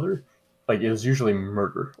your father, like it was usually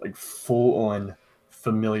murder, like full on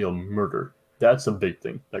familial murder. That's a big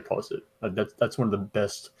thing that caused it. Like that's one of the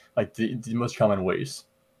best, like the most common ways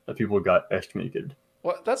that people got excommunicated.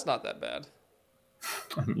 Well, that's not that bad.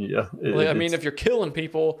 I mean, yeah, Like, I mean, if you're killing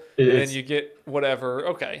people and then you get whatever,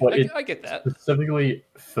 okay, well, I get that. specifically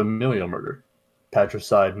familial murder,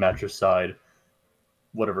 patricide, matricide,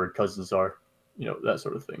 whatever cousins are, that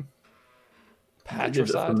sort of thing.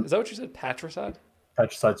 Patricide? Is that what you said? Patricide?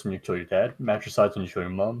 Patricide's when you kill your dad. Matricide's when you kill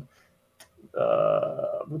your mom.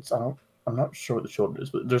 I'm not sure what the children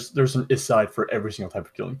is, but there's an icide for every single type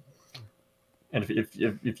of killing. And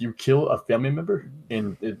if you kill a family member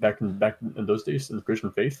back in those days in the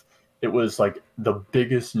Christian faith, it was like the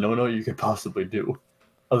biggest no you could possibly do,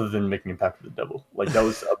 other than making a pact with the devil. Like that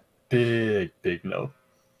was a big no.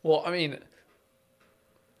 Well, I mean,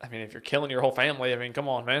 if you're killing your whole family, I mean, come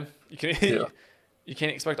on, man, you can Yeah. you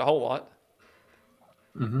can't expect a whole lot.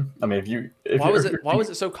 Mm-hmm. I mean, Why was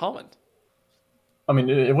it so common? I mean,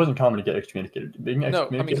 it wasn't common to get excommunicated. Being No, I mean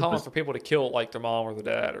excommunicated common was, for people to kill like their mom or their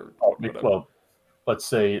dad or oh, whatever. well, let's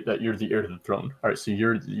say that you're the heir to the throne. All right, so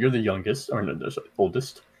you're the youngest, or no, sorry,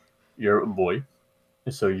 oldest. You're a boy,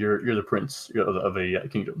 and so you're the prince of a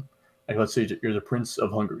kingdom. Like let's say you're the prince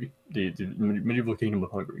of Hungary, the medieval kingdom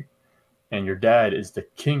of Hungary, and your dad is the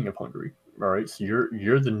king of Hungary. All right, so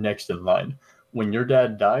you're the next in line. When your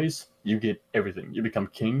dad dies, you get everything. You become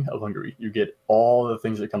king of Hungary. You get all the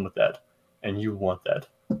things that come with that, and you want that.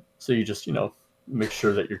 So you just make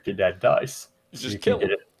sure that your dad dies. You So just you kill can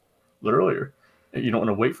get him. it a little earlier. You don't want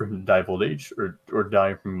to wait for him to die of old age or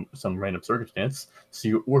die from some random circumstance. So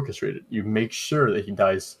you orchestrate it. You make sure that he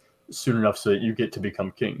dies soon enough so that you get to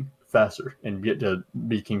become king faster and get to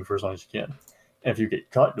be king for as long as you can. And if you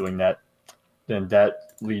get caught doing that, then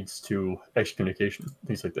that leads to excommunication,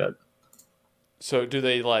 things like that. So do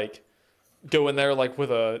they like go in there like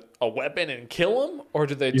with a weapon and kill him, or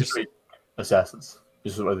do they just Usually assassins.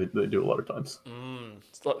 This is what they do a lot of times.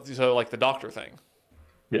 so like the doctor thing?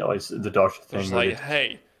 Yeah, like the doctor thing. It's like,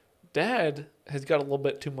 hey, Dad has got a little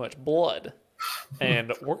bit too much blood,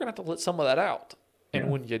 and we're gonna have to let some of that out. And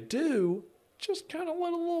when you do, just kind of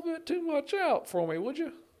let a little bit too much out for me, would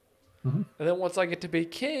you? Mm-hmm. And then once I get to be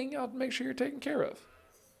king, I'll make sure you're taken care of.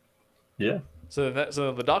 Yeah. So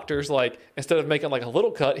the doctor's like, instead of making like a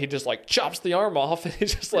little cut, he just like chops the arm off, and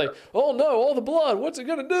he's just like, oh no, all the blood, what's it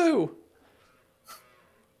gonna do?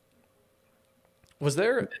 Was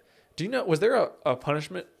there a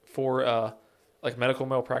punishment for like medical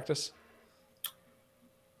malpractice?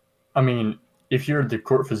 I mean, if you're the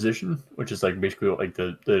court physician, which is like basically like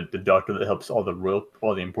the doctor that helps all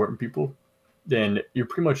the important people, then you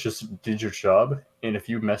pretty much just did your job. And if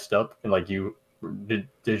you messed up and like you did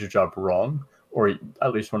your job wrong, or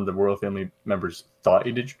at least one of the royal family members thought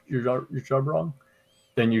you did your job wrong,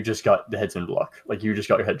 then you just got the heads in block. Like you just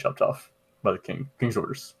got your head chopped off by the king's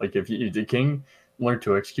orders. Like if the king wanted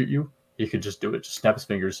to execute you, he could just do it. Just snap his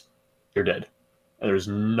fingers, you're dead, and there's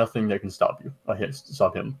nothing that can stop you.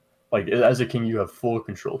 Stop him. Like as a king, you have full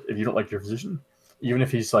control. If you don't like your physician, even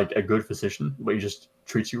if he's like a good physician, but he just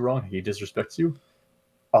treats you wrong, he disrespects you,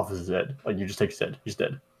 off his head. Like you just take his head, he's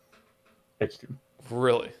dead. Execute him.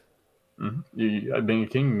 Really? Being a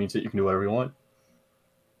king means that you can do whatever you want.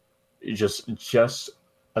 Just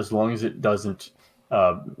as long as it doesn't,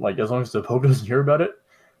 as long as the Pope doesn't hear about it.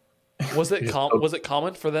 Because Was it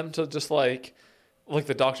common for them to just like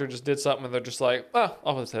the doctor just did something and they're just like, ah,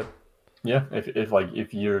 off his head. yeah,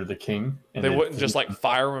 if you're the king and They wouldn't just like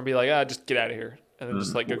fire him and be like, ah, just get out of here, and then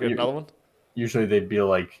just like go get another one. usually they'd be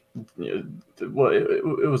like, well,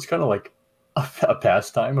 it was kind of like a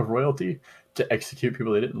pastime of royalty to execute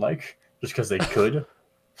people they didn't like just because they could.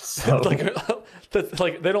 So,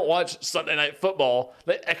 like they don't watch Sunday Night Football;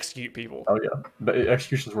 they execute people. oh yeah, but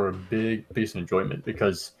executions were a big piece of enjoyment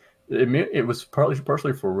because it was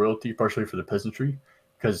partially for royalty, partially for the peasantry,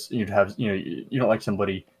 because you'd have you don't like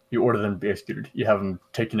somebody, you order them to be executed, you have them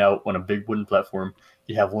taken out on a big wooden platform.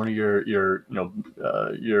 You have one of your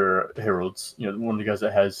heralds, one of the guys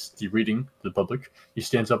that has the reading to the public. He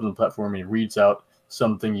stands up on the platform and he reads out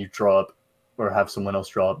something you draw up or have someone else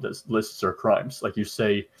draw up that lists their crimes. Like you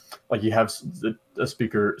say, like you have a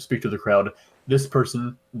speaker speak to the crowd. This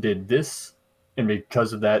person did this, and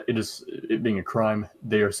because of that, it being a crime,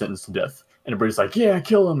 they are sentenced to death. And everybody's like, "Yeah,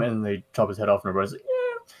 kill him!" And they chop his head off, and everybody's like,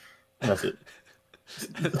 "Yeah," and that's it.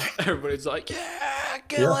 Everybody's like, "Yeah,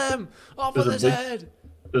 kill him off with his head."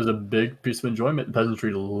 There's a big piece of enjoyment.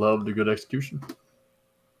 Peasantry loved a good execution.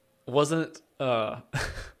 Wasn't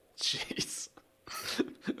jeez.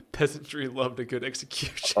 Peasantry loved a good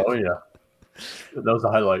execution. Oh yeah, that was the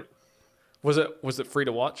highlight. Was it free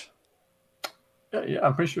to watch? Yeah.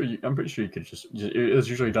 I'm pretty sure you could just. It was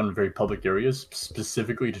usually done in very public areas,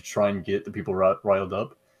 specifically to try and get the people riled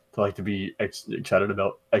up to be excited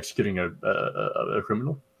about executing a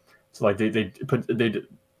criminal. So like they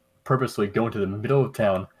purposely go into the middle of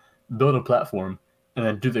town, build a platform, and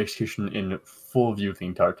then do the execution in full view of the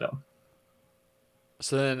entire town.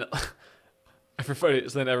 So then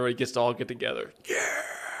everybody gets to all get together.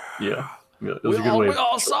 Yeah. It was a good way. We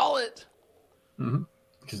all saw it.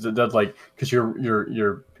 Because because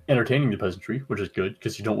you're entertaining the peasantry, which is good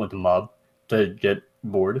because you don't want the mob to get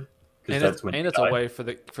bored. And it's a way for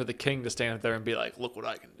the king to stand up there and be like, "Look what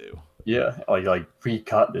I can do." Yeah, like we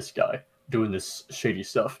caught this guy doing this shady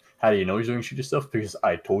stuff. How do you know he's doing shady stuff? Because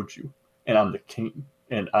I told you, and I'm the king,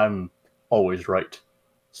 and I'm always right.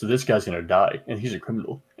 So this guy's gonna die, and he's a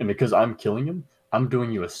criminal. And because I'm killing him, I'm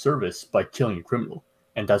doing you a service by killing a criminal,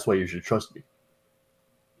 and that's why you should trust me.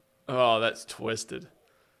 Oh, that's twisted.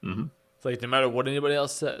 It's like no matter what anybody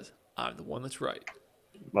else says, I'm the one that's right.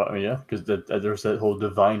 Well, yeah, because there's that whole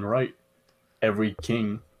divine right. Every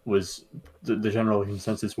king was the general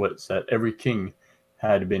consensus was that every king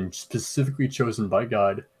had been specifically chosen by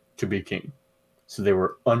God to be king, so they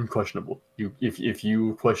were unquestionable. If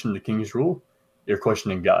you question the king's rule, you're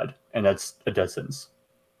questioning God, and that's a death sentence.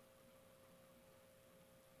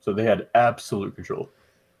 So they had absolute control.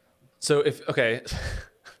 So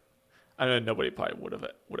I know nobody probably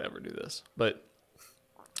would ever do this, but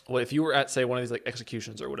if you were at say one of these like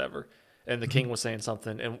executions or whatever, and the king was saying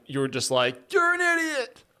something, and you were just like, "You're an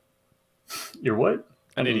idiot." You're what?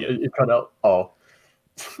 An idiot. You cut out. Oh.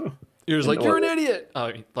 You're just like, "You're an idiot."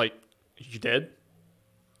 Like, you dead?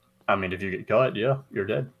 I mean, if you get caught, yeah, you're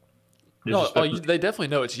dead. No, they definitely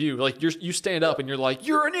know it's you. Like you stand up and you're like,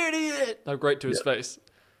 "You're an idiot!" Like right to his face.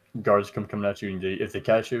 Guards coming at you, and if they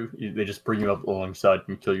catch you, they just bring you up alongside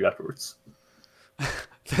and kill you afterwards.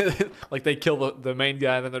 Like they kill the main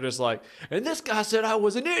guy, and then they're just like, "And this guy said I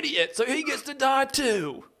was an idiot, so he gets to die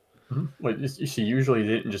too." Wait, you see, usually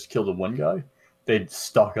they didn't just kill the one guy; they'd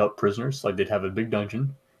stock up prisoners. Like they'd have a big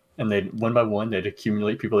dungeon, and they'd one by one they'd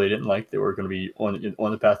accumulate people they didn't like that were going to be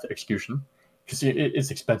on the path to execution. Because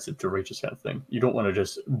it's expensive to reach this kind of thing. You don't want to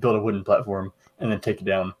just build a wooden platform and then take it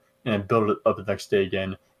down, and then build it up the next day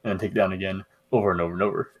again, and then take it down again over and over and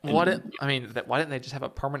over. Why didn't they just have a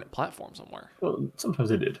permanent platform somewhere? Well, sometimes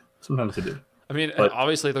they did. I mean,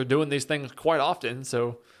 obviously they're doing these things quite often,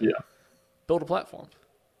 so yeah, build a platform.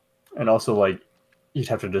 And also, like, you'd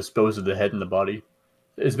have to dispose of the head and the body.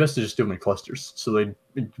 It's best to just do them in clusters. So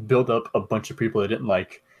they build up a bunch of people they didn't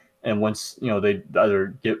like, and once they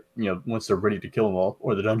either get once they're ready to kill them all,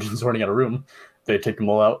 or the dungeon's running out of room, they take them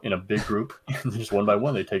all out in a big group, and just one by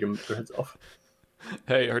one they take their heads off.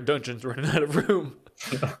 Hey, our dungeon's running out of room.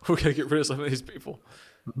 Yeah. We gotta get rid of some of these people.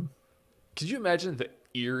 Could you imagine the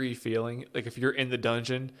eerie feeling, like if you're in the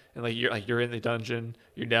dungeon and you're in the dungeon,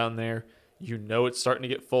 you're down there, it's starting to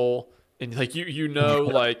get full, and like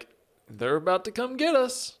like they're about to come get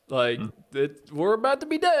us, like we're about to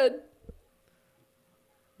be dead.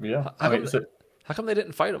 Yeah, how come they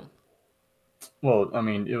didn't fight them? Well, I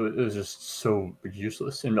mean, it was just so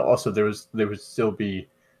useless, and also there would still be.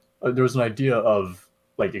 There was an idea of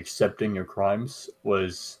like accepting your crimes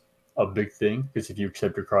was a big thing, because if you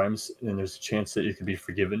accept your crimes, then there's a chance that you could be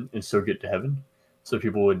forgiven and still get to heaven. So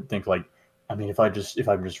people would think like, I mean, if I'm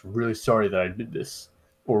just really sorry that I did this,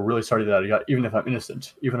 or really sorry that I got, even if I'm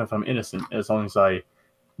innocent, as long as I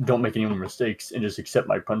don't make any more mistakes and just accept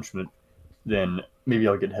my punishment, then maybe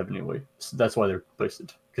I'll get to heaven anyway. So that's why they're placed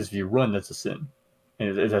it. Because if you run, that's a sin,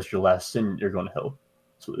 and if that's your last sin, you're going to hell.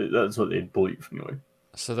 So that's what they believe anyway.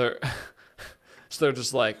 So they're so they're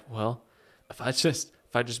just like, well, if I just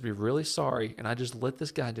be really sorry and I just let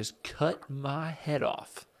this guy just cut my head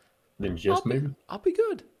off, Then just maybe, I'll be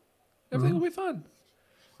good. Everything will be fine.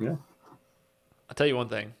 yeah. I'll tell you one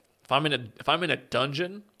thing. If I'm in a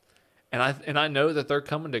dungeon and I know that they're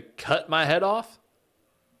coming to cut my head off,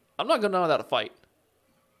 I'm not going to know how to fight.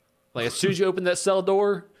 Like as soon as you open that cell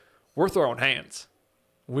door, we're throwing hands.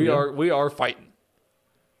 We are fighting.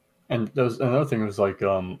 And there was another thing was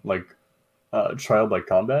trial by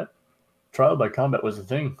combat. Trial by combat was a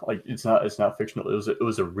thing. Like it's not fictional. It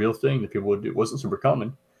was a real thing that people would do. It wasn't super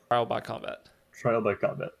common. Trial by combat. Trial by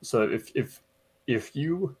combat. So if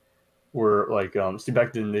you were like see,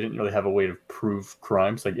 back then they didn't really have a way to prove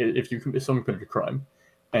crimes. Like if someone committed a crime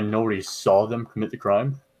and nobody saw them commit the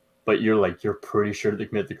crime, but you're pretty sure they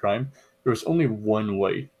committed the crime, there was only one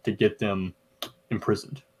way to get them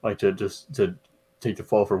imprisoned, like to take the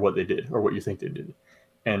fall for what they did or what you think they did,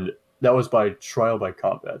 and that was by trial by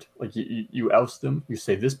combat. Like you oust them, you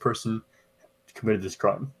say this person committed this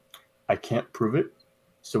crime, I can't prove it,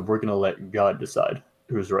 so we're gonna let God decide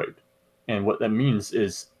who's right. And what that means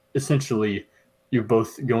is essentially you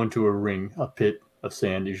both go into a pit of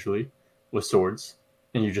sand usually with swords,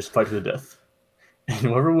 and you just fight to the death, and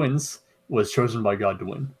whoever wins was chosen by God to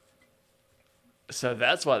win. So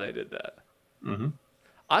that's why they did that. Mm-hmm.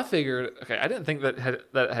 I figured, okay, I didn't think that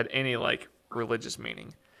had any like religious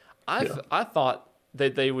meaning. I thought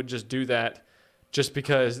that they would just do that just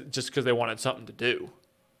because they wanted something to do.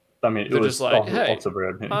 I mean, They're just like, hey,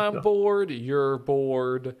 very I'm bored, you're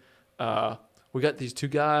bored. We got these two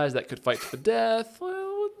guys that could fight to the death.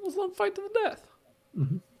 Well, let's let them fight to the death.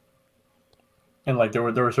 Mm-hmm. And like there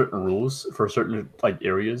were certain rules for certain like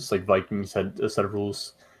areas. Like Vikings had a set of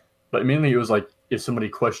rules, but mainly it was like if somebody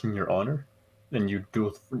questioned your honor, then you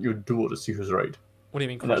duel to see who's right. What do you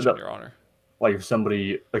mean question your honor? Like if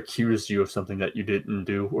somebody accused you of something that you didn't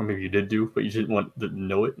do, or maybe you did do, but you didn't want to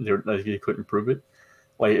know it, and they couldn't prove it.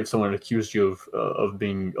 Like if someone accused you of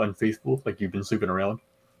being unfaithful, like you've been sleeping around,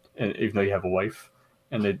 and even though you have a wife,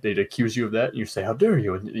 and they'd accuse you of that, and you say, "How dare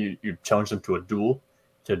you?" And you challenge them to a duel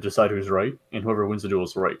to decide who's right, and whoever wins the duel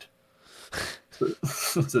is right.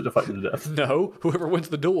 So to fight to the death. No, whoever wins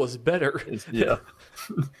the duel is better. Yeah.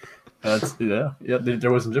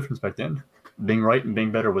 There was a difference back then. Being right and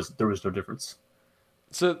being better there was no difference.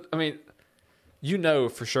 So I mean, you know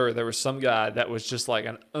for sure there was some guy that was just like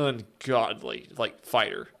an ungodly like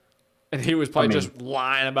fighter, and he was probably just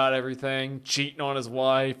lying about everything, cheating on his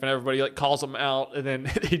wife, and everybody like calls him out, and then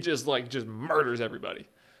he just murders everybody.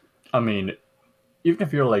 I mean, even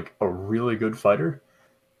if you're like a really good fighter,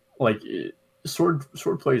 like sword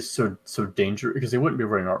play is so dangerous because they wouldn't be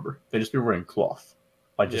wearing armor; they'd just be wearing cloth,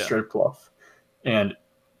 like just straight cloth. And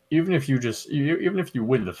even if you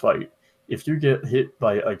win the fight, if you get hit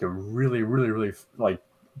by like a really really really like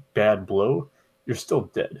bad blow, you're still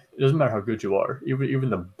dead. It doesn't matter how good you are. Even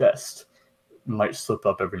the best might slip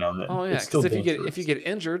up every now and then. Oh yeah, because if you get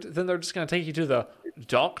injured, then they're just going to take you to the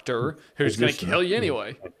doctor who's going to kill you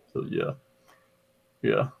anyway. So, yeah.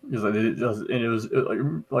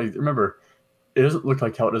 Remember, it doesn't look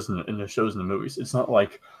like how it does in the shows and the movies. It's not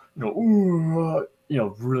like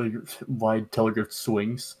really wide telegraphed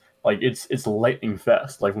swings. Like it's lightning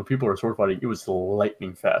fast. Like when people are sword fighting, it was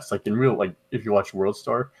lightning fast. Like in real, like if you watch World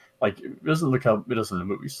Star, like it doesn't look how it does in the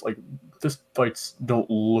movies. Like fist fights don't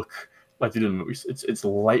look like they do in the movies. It's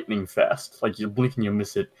lightning fast. Like you blink and you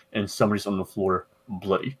miss it, and somebody's on the floor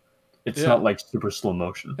bloody. It's not like super slow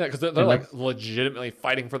motion. Yeah, because they're like legitimately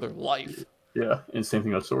fighting for their life. Yeah, and same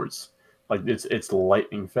thing with swords. Like it's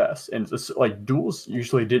lightning fast, and it's like duels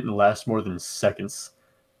usually didn't last more than seconds.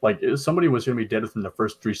 Like somebody was gonna be dead within the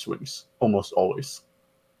first 3 swings, almost always.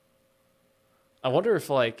 I wonder if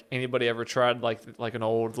like anybody ever tried like an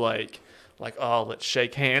old like oh, let's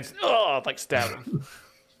shake hands, oh, like stab him.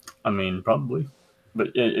 I mean, probably, but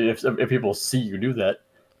if people see you do that,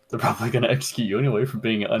 they're probably gonna execute you anyway for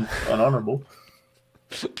being unhonorable.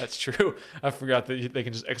 That's true. I forgot that they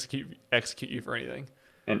can just execute you for anything.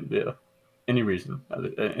 And any reason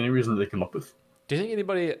they come up with. Do you think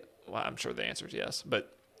anybody? Well, I'm sure the answer is yes,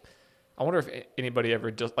 but I wonder if anybody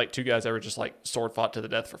ever just like two guys ever just like sword fought to the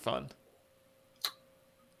death for fun.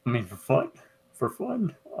 I mean, for For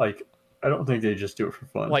fun, like I don't think they just do it for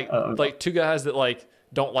fun. Like two guys that like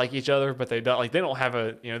don't like each other, but they don't have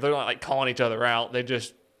a they're not like calling each other out. They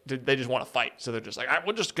just want to fight, so they're just like,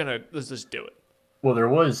 we're just gonna let's just do it. Well, there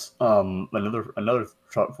was another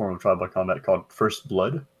form of tribal combat called First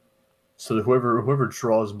Blood. So whoever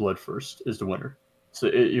draws blood first is the winner. So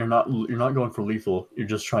you're not going for lethal. You're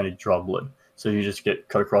just trying to draw blood. So you just get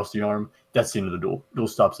cut across the arm. That's the end of the duel. Duel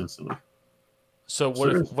stops instantly. So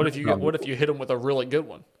what if you hit him with a really good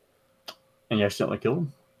one? And you accidentally kill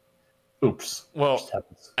him? Oops. Well,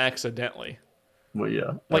 accidentally. Well,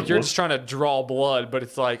 yeah. Like you're just trying to draw blood, but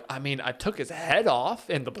it's like, I mean, I took his head off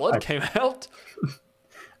and the blood came out.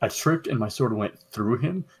 I tripped and my sword went through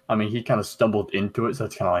him. I mean, he kind of stumbled into it, so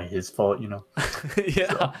that's kind of like his fault,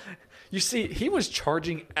 Yeah. So. You see, he was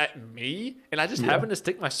charging at me, and I just happened to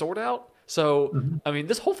stick my sword out. So, I mean,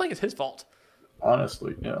 this whole thing is his fault.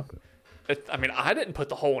 Honestly, yeah. I mean, I didn't put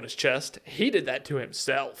the hole in his chest. He did that to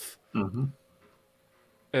himself. Mm-hmm.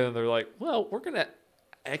 And they're like, well, we're going to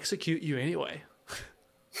execute you anyway.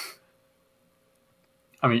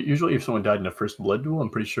 I mean, usually if someone died in a first blood duel, I'm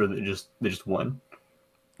pretty sure they just won.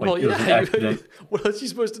 Like, well, yeah. What else are you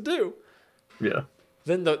supposed to do? Yeah.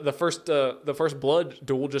 Then the first blood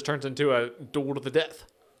duel just turns into a duel to the death.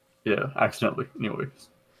 Yeah, accidentally. Anyways.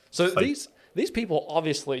 So these people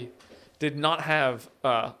obviously did not have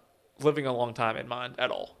living a long time in mind at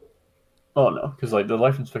all. Oh no, because like the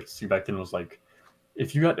life expectancy back then was like,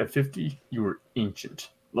 if you got to 50, you were ancient.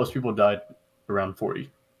 Most people died around 40,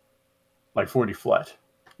 like 40 flat.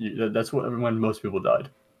 That's when most people died.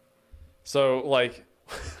 So like,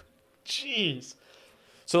 jeez.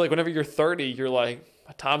 So like whenever you're 30, you're like,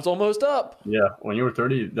 my time's almost up. Yeah, when you were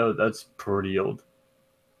 30, that's pretty old.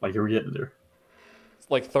 Like you were getting there.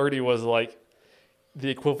 Like 30 was like the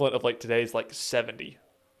equivalent of like today's like 70.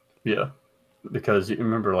 Yeah, because you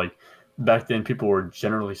remember like back then people were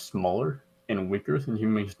generally smaller and weaker than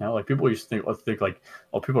humans now. Like people used to think like,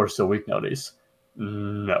 oh, people are so weak nowadays.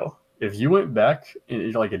 No, if you went back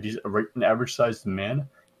in like an average sized man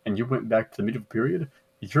and you went back to the medieval period,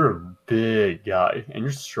 you're a big guy and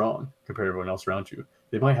you're strong compared to everyone else around you.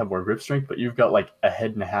 They might have more grip strength, but you've got like a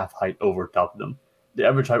head and a half height over top of them. The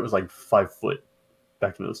average height was like 5 foot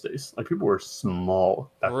back in those days. Like people were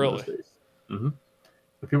small back in those days. Mm-hmm.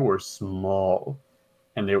 But people were small,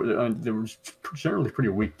 and they were generally pretty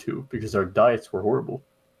weak too because their diets were horrible.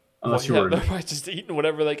 Unless they're probably just eating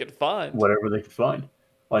whatever they could find. Whatever they could find.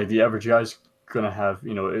 Like the average guy's gonna have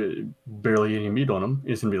barely any meat on him.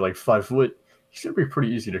 He's gonna be like 5 foot. He's gonna be pretty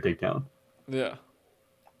easy to take down. Yeah.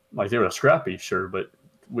 Like they were scrappy, sure, but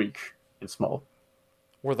weak and small.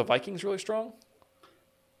 Were the Vikings really strong?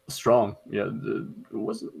 Strong, yeah.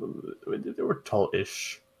 They were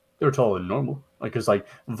tall-ish. They were taller than normal. Like, cause like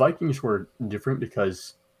Vikings were different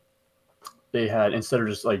because they had, instead of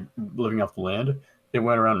just like living off the land, they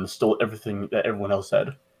went around and stole everything that everyone else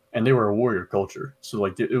had, and they were a warrior culture. So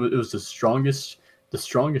like it was the strongest. The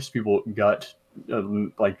strongest people got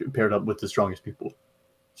like paired up with the strongest people.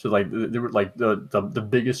 So like they were like the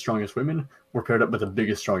biggest, strongest women were paired up with the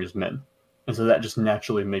biggest, strongest men, and so that just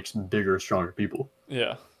naturally makes bigger, stronger people.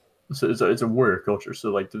 Yeah. So it's a warrior culture.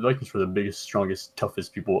 So like the Vikings were the biggest, strongest,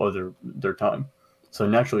 toughest people of their time. So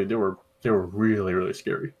naturally they were really, really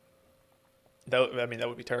scary. That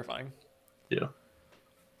would be terrifying. Yeah.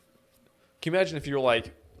 Can you imagine if you were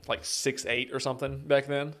like 6'8" or something back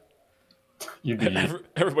then? You'd be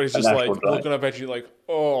everybody's just like looking up at you like,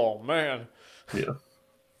 oh man. Yeah.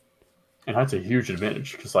 And that's a huge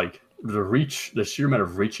advantage because like the sheer amount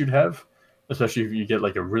of reach you'd have, especially if you get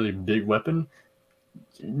like a really big weapon,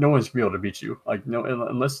 no one's gonna be able to beat you. Like no,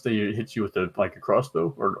 unless they hit you with a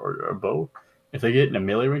crossbow or a bow. If they get in a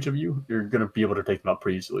melee range of you, you're gonna be able to take them out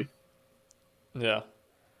pretty easily. Yeah,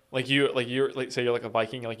 say you're like a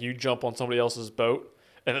Viking, like you jump on somebody else's boat,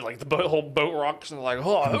 and then like the whole boat rocks, and they're like,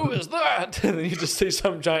 oh, who is that? And then you just see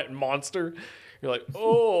some giant monster. You're like,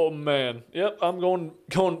 oh man, yep, I'm going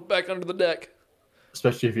back under the deck.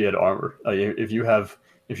 Especially if you had armor.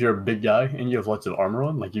 If you're a big guy and you have lots of armor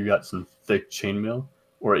on, like you got some thick chainmail,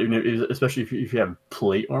 or especially if you have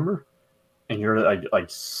plate armor, and you're like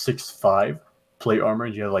 6'5" plate armor,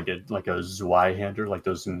 and you have like a Zweihander, like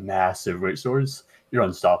those massive great swords, you're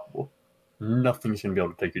unstoppable. Nothing's gonna be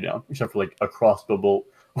able to take you down except for like a crossbow bolt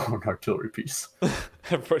or an artillery piece.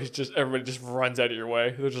 Everybody just runs out of your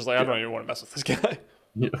way. They're just like, I don't even want to mess with this guy.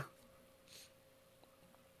 Yeah.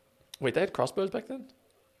 Wait, they had crossbows back then?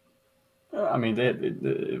 I mean,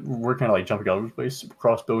 we're kind of like jumping all over the place.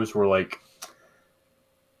 Crossbows were like,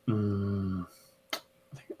 they came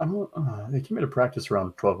into practice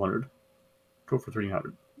around 1200, 12 or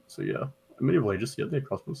 1300. So yeah, medieval ages, yeah, they had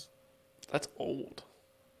crossbows. That's old.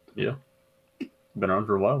 Yeah, been around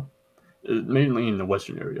for a while. Mainly in the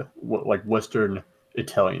Western area, like Western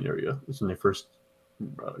Italian area. That's when they first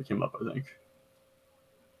came up, I think.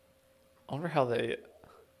 I wonder how they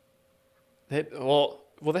had, well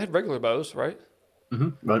they had regular bows, right?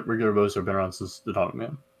 But regular bows have been around since the dawn of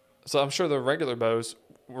man. So I'm sure the regular bows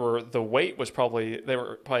were the weight was probably they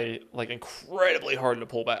were probably like incredibly hard to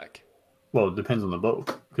pull back. Well, it depends on the bow,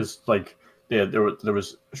 because like there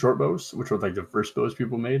was short bows, which were like the first bows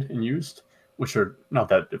people made and used, which are not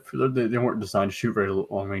that different. They weren't designed to shoot very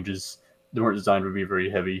long ranges. They weren't designed to be very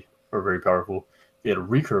heavy or very powerful. They had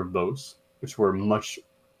recurve bows, which were much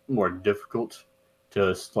more difficult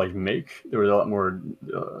to like make. They were a lot more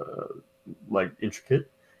like intricate,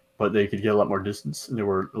 but they could get a lot more distance and they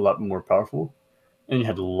were a lot more powerful. And you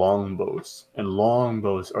had long bows, and long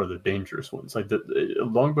bows are the dangerous ones. Like the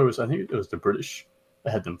long bows, I think it was the British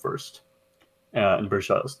that had them first, and British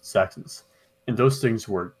Isles, Saxons, and those things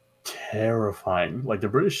were terrifying. Like the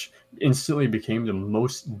British instantly became the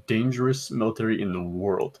most dangerous military in the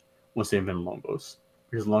world once they invented longbows,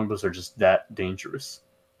 because longbows are just that dangerous.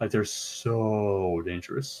 Like they're so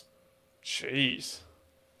dangerous. Jeez.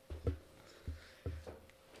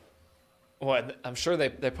 Well, I'm sure they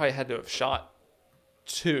probably had to have shot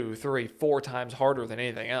two, three, four times harder than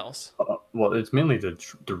anything else. Well, it's mainly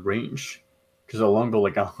the range, because a longbow,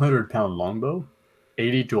 like 100-pound longbow,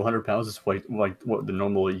 80 to 100 pounds is like what the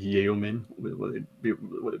normal yeomen would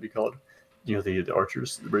it be called? You know, the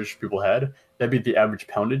archers the British people had. That'd be the average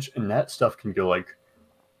poundage, and that stuff can go like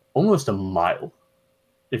almost a mile.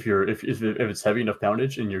 If it's heavy enough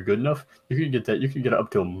poundage and you're good enough, you can get that. You can get up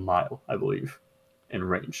to a mile, I believe, in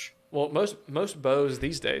range. Well, most bows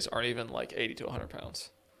these days aren't even like 80 to 100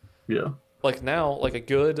 pounds. Yeah. Like now, like a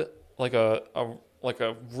good, like a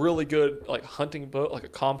really good like hunting bow, like a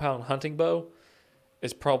compound hunting bow,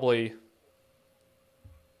 is probably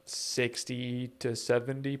 60 to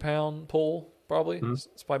 70 pound pull. Probably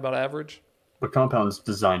it's probably about average. But compound's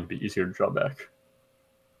designed to be easier to draw back.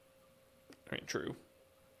 I mean, true,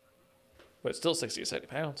 but it's still 60 to 70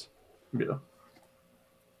 pounds. Yeah.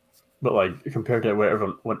 But like compared to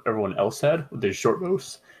what everyone else had with their short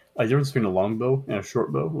bows, like the difference between a long bow and a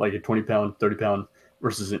short bow, like a 20-pound, 30-pound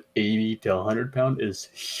versus an 80 to 100 pound is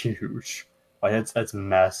huge. Like that's a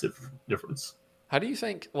massive difference. How do you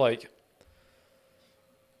think like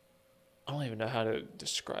I don't even know how to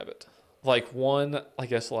describe it. Like one, I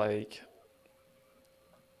guess like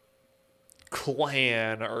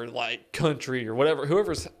clan or like country or whatever,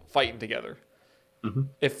 whoever's fighting together. Mm-hmm.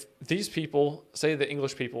 If these people, say the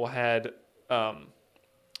English people had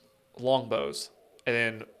longbows and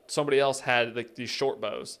then somebody else had like these short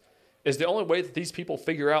bows, is the only way that these people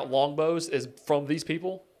figure out longbows is from these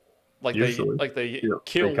people? Like Usually. they Yeah.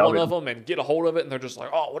 kill They one of them and get a hold of it and they're just like,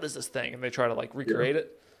 oh, what is this thing? And they try to like recreate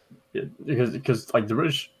it. Yeah, because like the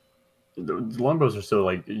British, the longbows are so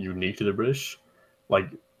like unique to the British. Like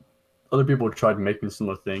other people tried making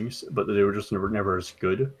similar things, but they were just never as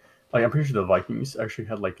good. Like I'm pretty sure the Vikings actually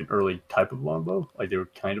had like an early type of longbow. Like they were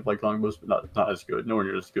kind of like longbows, but not as good, nowhere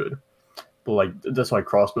near as good. But like that's why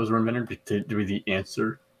crossbows were invented to be the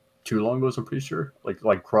answer to longbows. I'm pretty sure.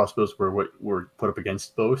 Like crossbows were put up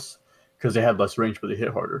against bows because they had less range, but they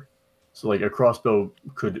hit harder. So like a crossbow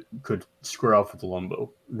could square off with the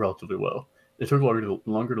longbow relatively well. It took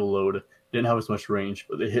longer to load, didn't have as much range,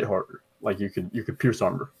 but they hit harder. Like you could pierce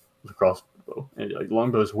armor with a crossbow, and like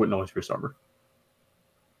longbows wouldn't always pierce armor.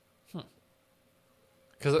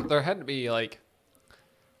 Because there had to be like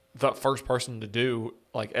the first person to do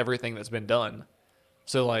like everything that's been done.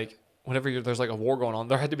 So like whenever there's like a war going on,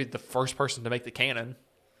 there had to be the first person to make the cannon.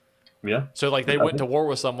 Yeah. So like they went to war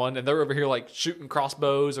with someone and they're over here like shooting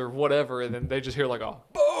crossbows or whatever, and then they just hear like a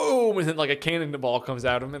boom, and then like a cannonball comes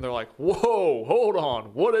at them, and they're like, "Whoa, hold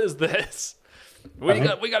on, what is this? We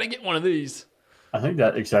got to get one of these." I think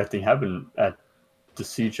that exact thing happened at the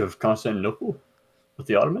siege of Constantinople with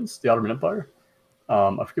the Ottomans, the Ottoman Empire.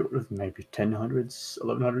 I forget what it was, maybe 1000s,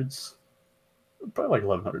 1100s, probably like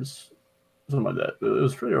 1100s, something like that. It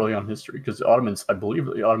was pretty early on in history because I believe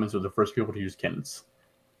the Ottomans were the first people to use cannons.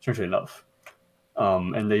 Strangely enough,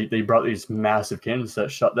 and they brought these massive cannons that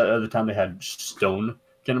shot. That at the time they had stone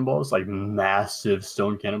cannonballs, like massive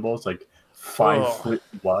stone cannonballs, like 5 foot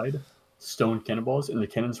wide stone cannonballs, and the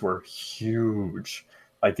cannons were huge.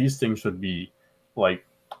 Like these things would be like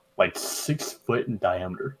 6 foot in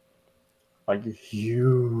diameter, like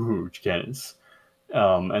huge cannons.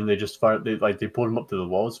 And they just fired. They pulled them up to the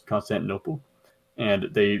walls of Constantinople.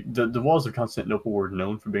 And the walls of Constantinople were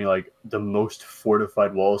known for being like the most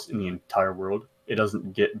fortified walls in the entire world. It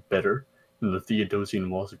doesn't get better than the Theodosian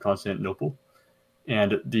walls of Constantinople.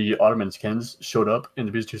 and the Ottomans' cannons showed up, and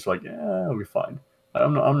the Byzantines were like, "Yeah, we'll be fine."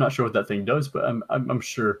 I'm not sure what that thing does, but I'm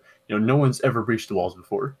sure no one's ever breached the walls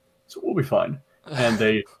before, so we'll be fine. And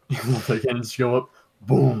they the cannons go up,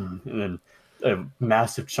 boom, and then a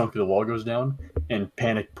massive chunk of the wall goes down, and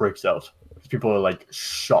panic breaks out. People are like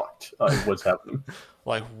shocked at what's happening.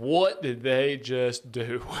 Like, what did they just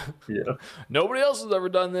do? Yeah. Nobody else has ever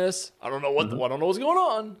done this. I don't know I don't know what's going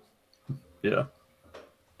on. Yeah.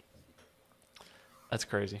 That's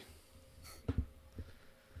crazy.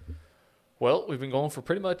 Well, we've been going for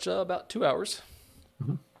pretty much about 2 hours,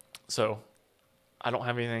 so I don't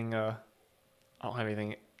have anything. I don't have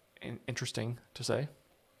anything interesting to say.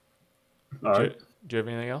 All right. Do you have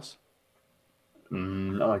anything else? I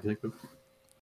like to think of